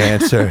 3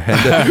 cancer.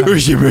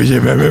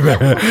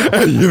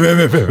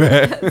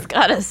 It's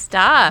gotta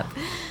stop.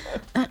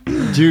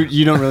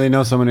 You don't really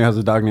know someone who has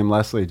a dog named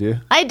Leslie, do you?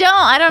 I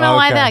don't know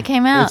why Okay. that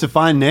came out. It's a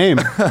fine name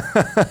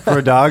for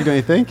a dog, don't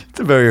you think? It's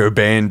a very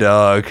urbane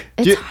dog.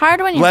 It's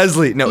hard when you.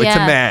 Leslie, no, it's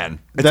Yeah. a man.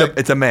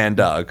 It's a man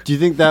dog. Do you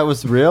think that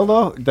was real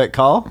though? That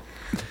call?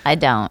 I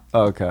don't,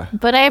 Oh, okay.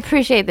 but I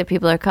appreciate that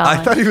people are calling.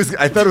 I thought it was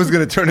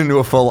going to turn into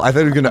a full. I thought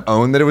he was going to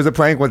own that it was a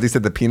prank once he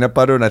said the peanut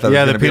butter, and I thought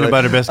Yeah, it was the gonna be peanut like-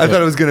 butter biscuit. I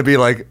thought it was going to be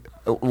like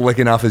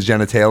licking off his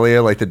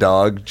genitalia, like the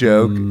dog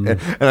joke, and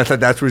I thought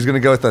that's where he's going to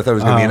go. I thought it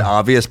was going to be an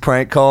obvious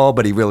prank call,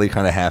 but he really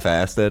kind of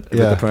half-assed it with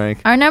Yeah. the prank.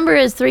 Our number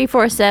is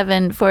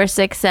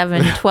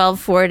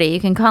 347-467-1240. You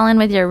can call in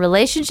with your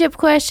relationship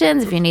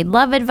questions, if you need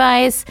love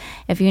advice,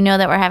 if you know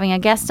that we're having a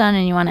guest on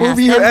and you want to ask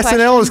Movie them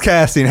SNL is questions.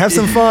 casting. Have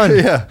some fun.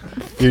 Yeah.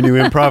 Your new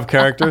improv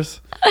characters.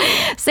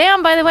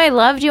 Sam, by the way,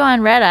 loved you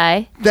on Red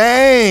Eye.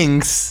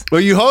 Thanks.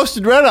 Well, you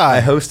hosted Red I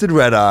Eye. hosted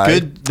Red Eye.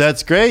 Good.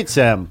 That's great,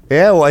 Sam.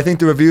 Yeah, well, I think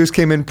the reviews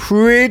came in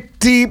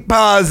pretty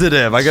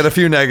positive. I got a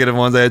few negative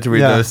ones. I had to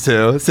read Yeah. those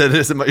too. Said,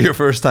 "Is it your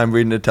first time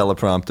reading a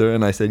teleprompter?"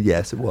 And I said,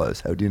 "Yes, it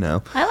was." How do you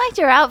know? I liked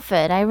your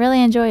outfit. I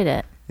really enjoyed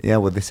it. Yeah,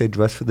 well, they say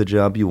dress for the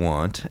job you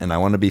want, and I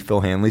want to be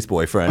Phil Hanley's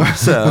boyfriend.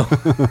 So,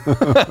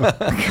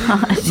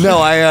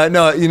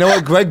 no, you know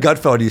what? Greg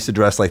Gutfeld used to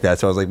dress like that,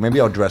 so I was like, maybe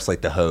I'll dress like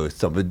the host.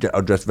 So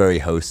I'll dress very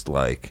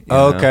host-like. you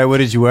know? Okay. What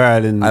did you wear? I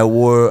didn't. I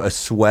wore a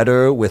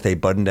sweater with a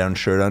button-down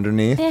shirt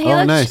underneath. Yeah, he Oh,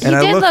 looked, nice. He And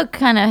I did look- look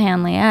kind of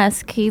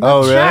Hanley-esque. He Oh,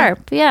 looked really?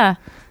 sharp. Yeah.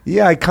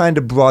 Yeah, I kind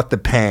of brought the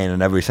pain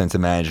in every sense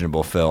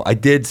imaginable, Phil. I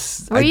did.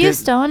 Were you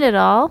stoned at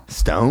all?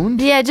 stoned?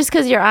 Yeah, just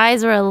because your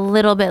eyes were a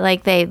little bit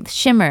like they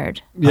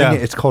shimmered. yeah.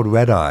 It's called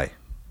red eye.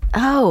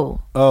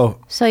 Oh, Oh.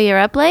 so you're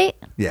up late?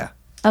 Yeah.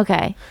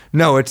 Okay.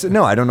 No, I don't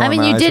know. I why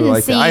mean, my you eyes were didn't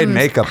like that. I had seem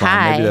makeup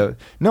high. on.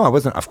 No, I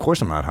wasn't. Of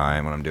course, I'm not high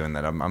when I'm doing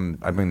that.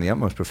 I bring the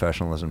utmost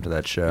professionalism to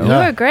that show. You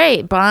were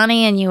great.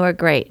 Bonnie and you were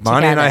great.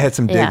 Bonnie and I together. had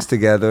some digs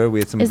together.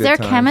 We had some. Is good there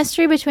times.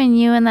 chemistry between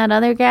you and that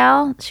other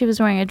gal? She was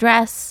wearing a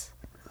dress.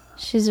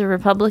 She's a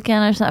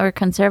Republican or something, or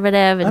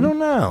conservative. And I don't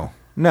know.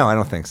 No, I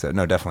don't think so.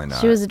 No, definitely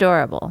not. She was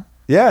adorable.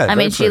 Yeah. I very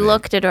mean, she pretty.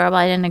 looked adorable.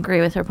 I didn't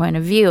agree with her point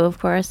of view, of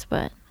course,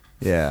 but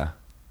Yeah,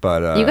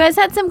 but you guys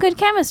had some good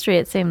chemistry.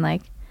 It seemed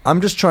like. I'm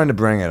just trying to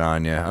bring it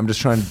on you. I'm just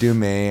trying to do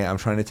me. I'm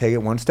trying to take it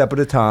one step at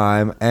a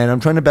time, and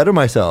I'm trying to better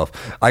myself.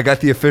 I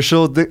got the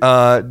official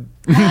decline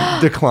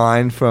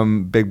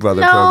from Big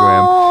Brother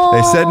program.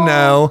 They said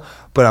no,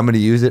 but I'm going to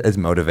use it as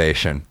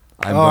motivation.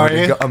 I'm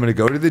going to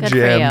go to the Good for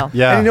gym. you.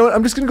 Yeah. And you know what?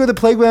 I'm just going to go to the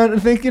playground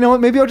and think, you know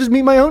what? Maybe I'll just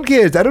meet my own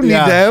kids. I don't need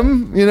Yeah.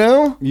 them, you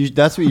know?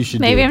 That's what you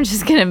should Maybe do. I'm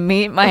just gonna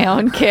meet my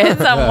own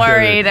kids. I'm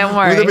worried. I'm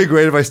Wouldn't it be worried.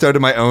 great if I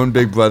started my own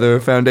Big Brother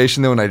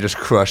foundation, though, and I just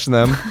crushed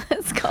them?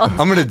 It's called.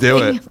 I'm going to do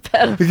being it. a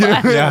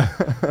pedophile.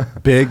 Yeah.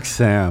 Big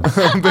Sam. Big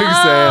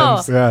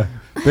Oh. Sam's. Yeah.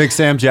 Big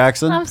Sam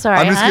Jackson. I'm sorry.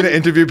 I'm just hon. gonna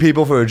interview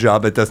people for a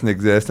job that doesn't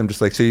exist. I'm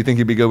just like, so you think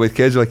you'd be good with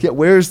kids? You're like, yeah.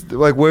 Where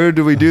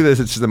do we do this?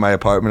 It's just in my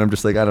apartment. I'm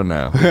just like, I don't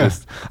know. I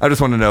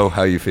just want to know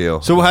how you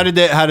feel. So how did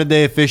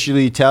they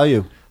officially tell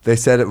you? They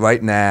said it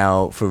right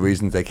now for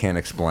reasons they can't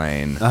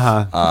explain. we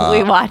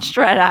watched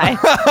Red Eye.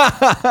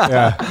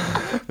 Yeah.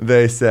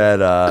 They said,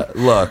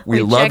 look, we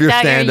We love checked your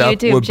out your stand-up.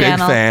 YouTube We're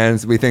channel. big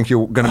fans. We think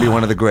you're going to be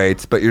one of the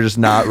greats, but you're just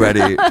not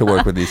ready to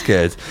work with these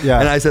kids. Yeah.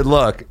 And I said,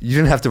 look, you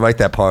didn't have to write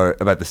that part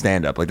about the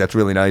stand-up. Like, that's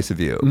really nice of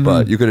you.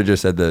 But you could have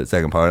just said the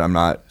second part. I'm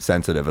not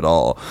sensitive at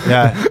all.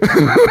 Yeah.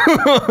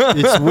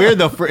 It's weird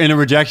though in a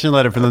rejection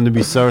letter for them to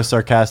be so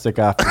sarcastic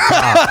after.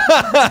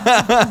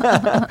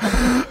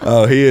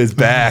 Oh, he is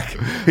back.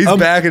 He's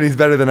back and he's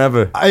better than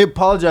ever. I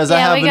apologize.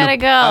 Yeah, we gotta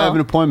go. I have an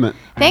appointment.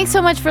 Thanks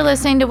so much for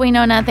listening to We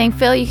Know Nothing.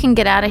 Phil, you can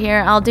get out of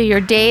here. I'll do your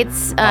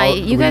dates.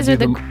 You guys are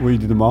Will you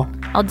do them all?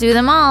 I'll do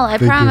them all. I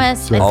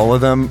promise. you. All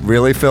of them?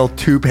 Really, Phil?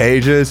 2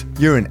 pages?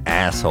 You're an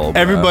asshole,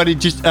 bro. Everybody,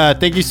 just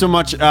thank you so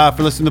much for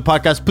listening to the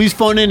podcast. Please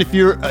phone in if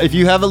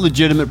you have a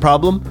legitimate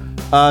problem.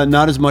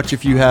 Not as much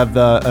if you have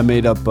a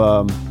made up.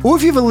 Or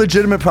if you have a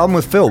legitimate problem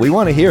with Phil, we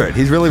want to hear it.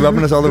 He's really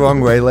rubbing us all the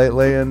wrong way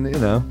lately, and, you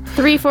know.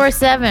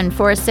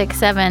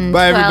 347-467-1240.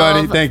 Bye,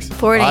 everybody. Thanks.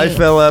 Bye,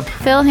 Philip.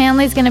 Phil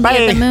Hanley's going to be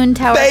at the Moon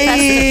Tower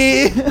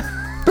Festival.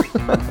 Bye.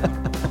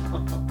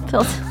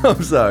 Phil,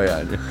 I'm sorry,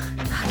 Anya.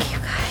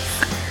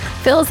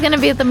 Phil's going to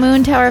be at the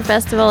Moon Tower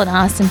Festival in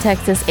Austin,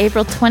 Texas,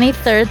 April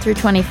 23rd through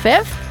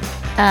 25th.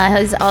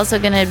 He's also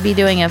going to be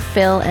doing a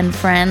Phil and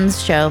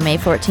Friends show May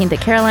 14th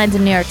at Caroline's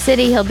in New York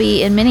City. He'll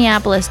be in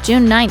Minneapolis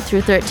June 9th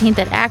through 13th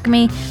at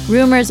Acme.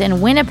 Rumors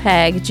in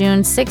Winnipeg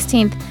June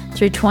 16th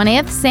through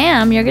 20th.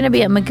 Sam, you're going to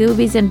be at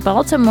Magooby's in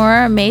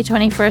Baltimore May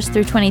 21st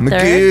through 23rd.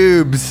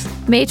 McGoobs.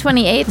 May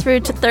 28th through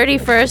to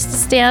 31st,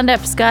 Stand Up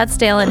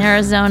Scottsdale in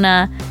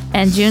Arizona,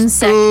 and June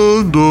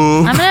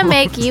 2nd. I'm going to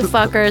make you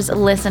fuckers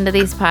listen to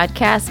these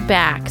podcasts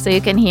back so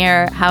you can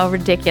hear how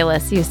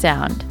ridiculous you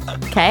sound.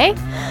 Okay?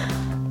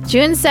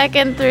 June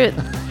 2nd through...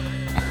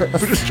 I'm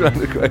just trying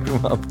to crack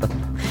him up.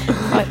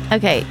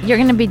 Okay, you're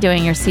going to be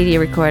doing your CD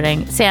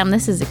recording. Sam,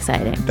 this is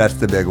exciting. That's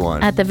the big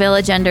one. At the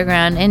Village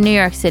Underground in New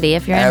York City,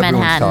 if you're in Everyone's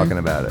Manhattan. talking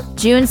about it.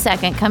 June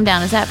 2nd, come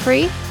down. Is that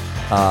free?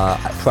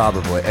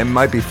 Probably. It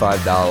might be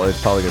 $5.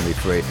 It's probably going to be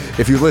free.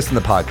 If you listen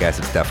to the podcast,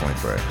 it's definitely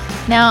free.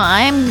 Now,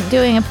 I'm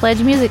doing a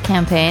Pledge Music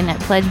campaign at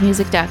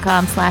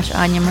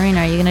pledgemusic.com/Anya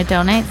Marina. Are you going to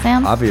donate,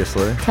 Sam?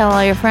 Obviously. Tell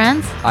all your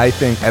friends. I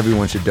think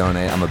everyone should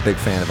donate. I'm a big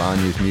fan of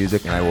Anya's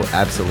music, and I will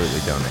absolutely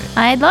donate.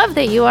 I love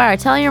that you are.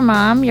 Tell your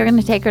mom you're going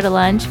to take her to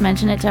lunch.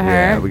 Mention it to her.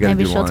 Yeah, we gotta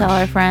Maybe do she'll tell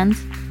lunch. her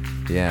friends.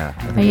 Yeah.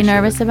 I think Are we you should.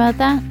 nervous about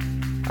that?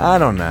 I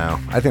don't know.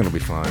 I think it'll be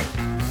fun.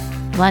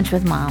 Lunch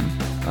with mom.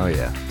 Oh,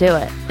 yeah. Do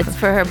it. It's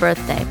for her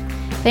birthday.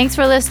 Thanks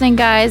for listening,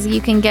 guys. You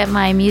can get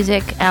my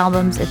music,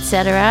 albums,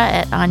 etc.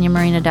 at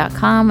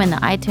AnyaMarina.com and the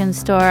iTunes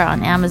store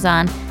on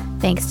Amazon.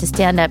 Thanks to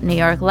Stand Up New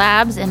York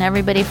Labs and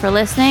everybody for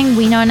listening.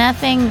 We know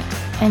nothing,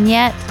 and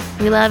yet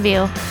we love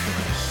you.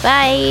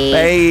 Bye.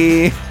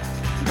 Bye.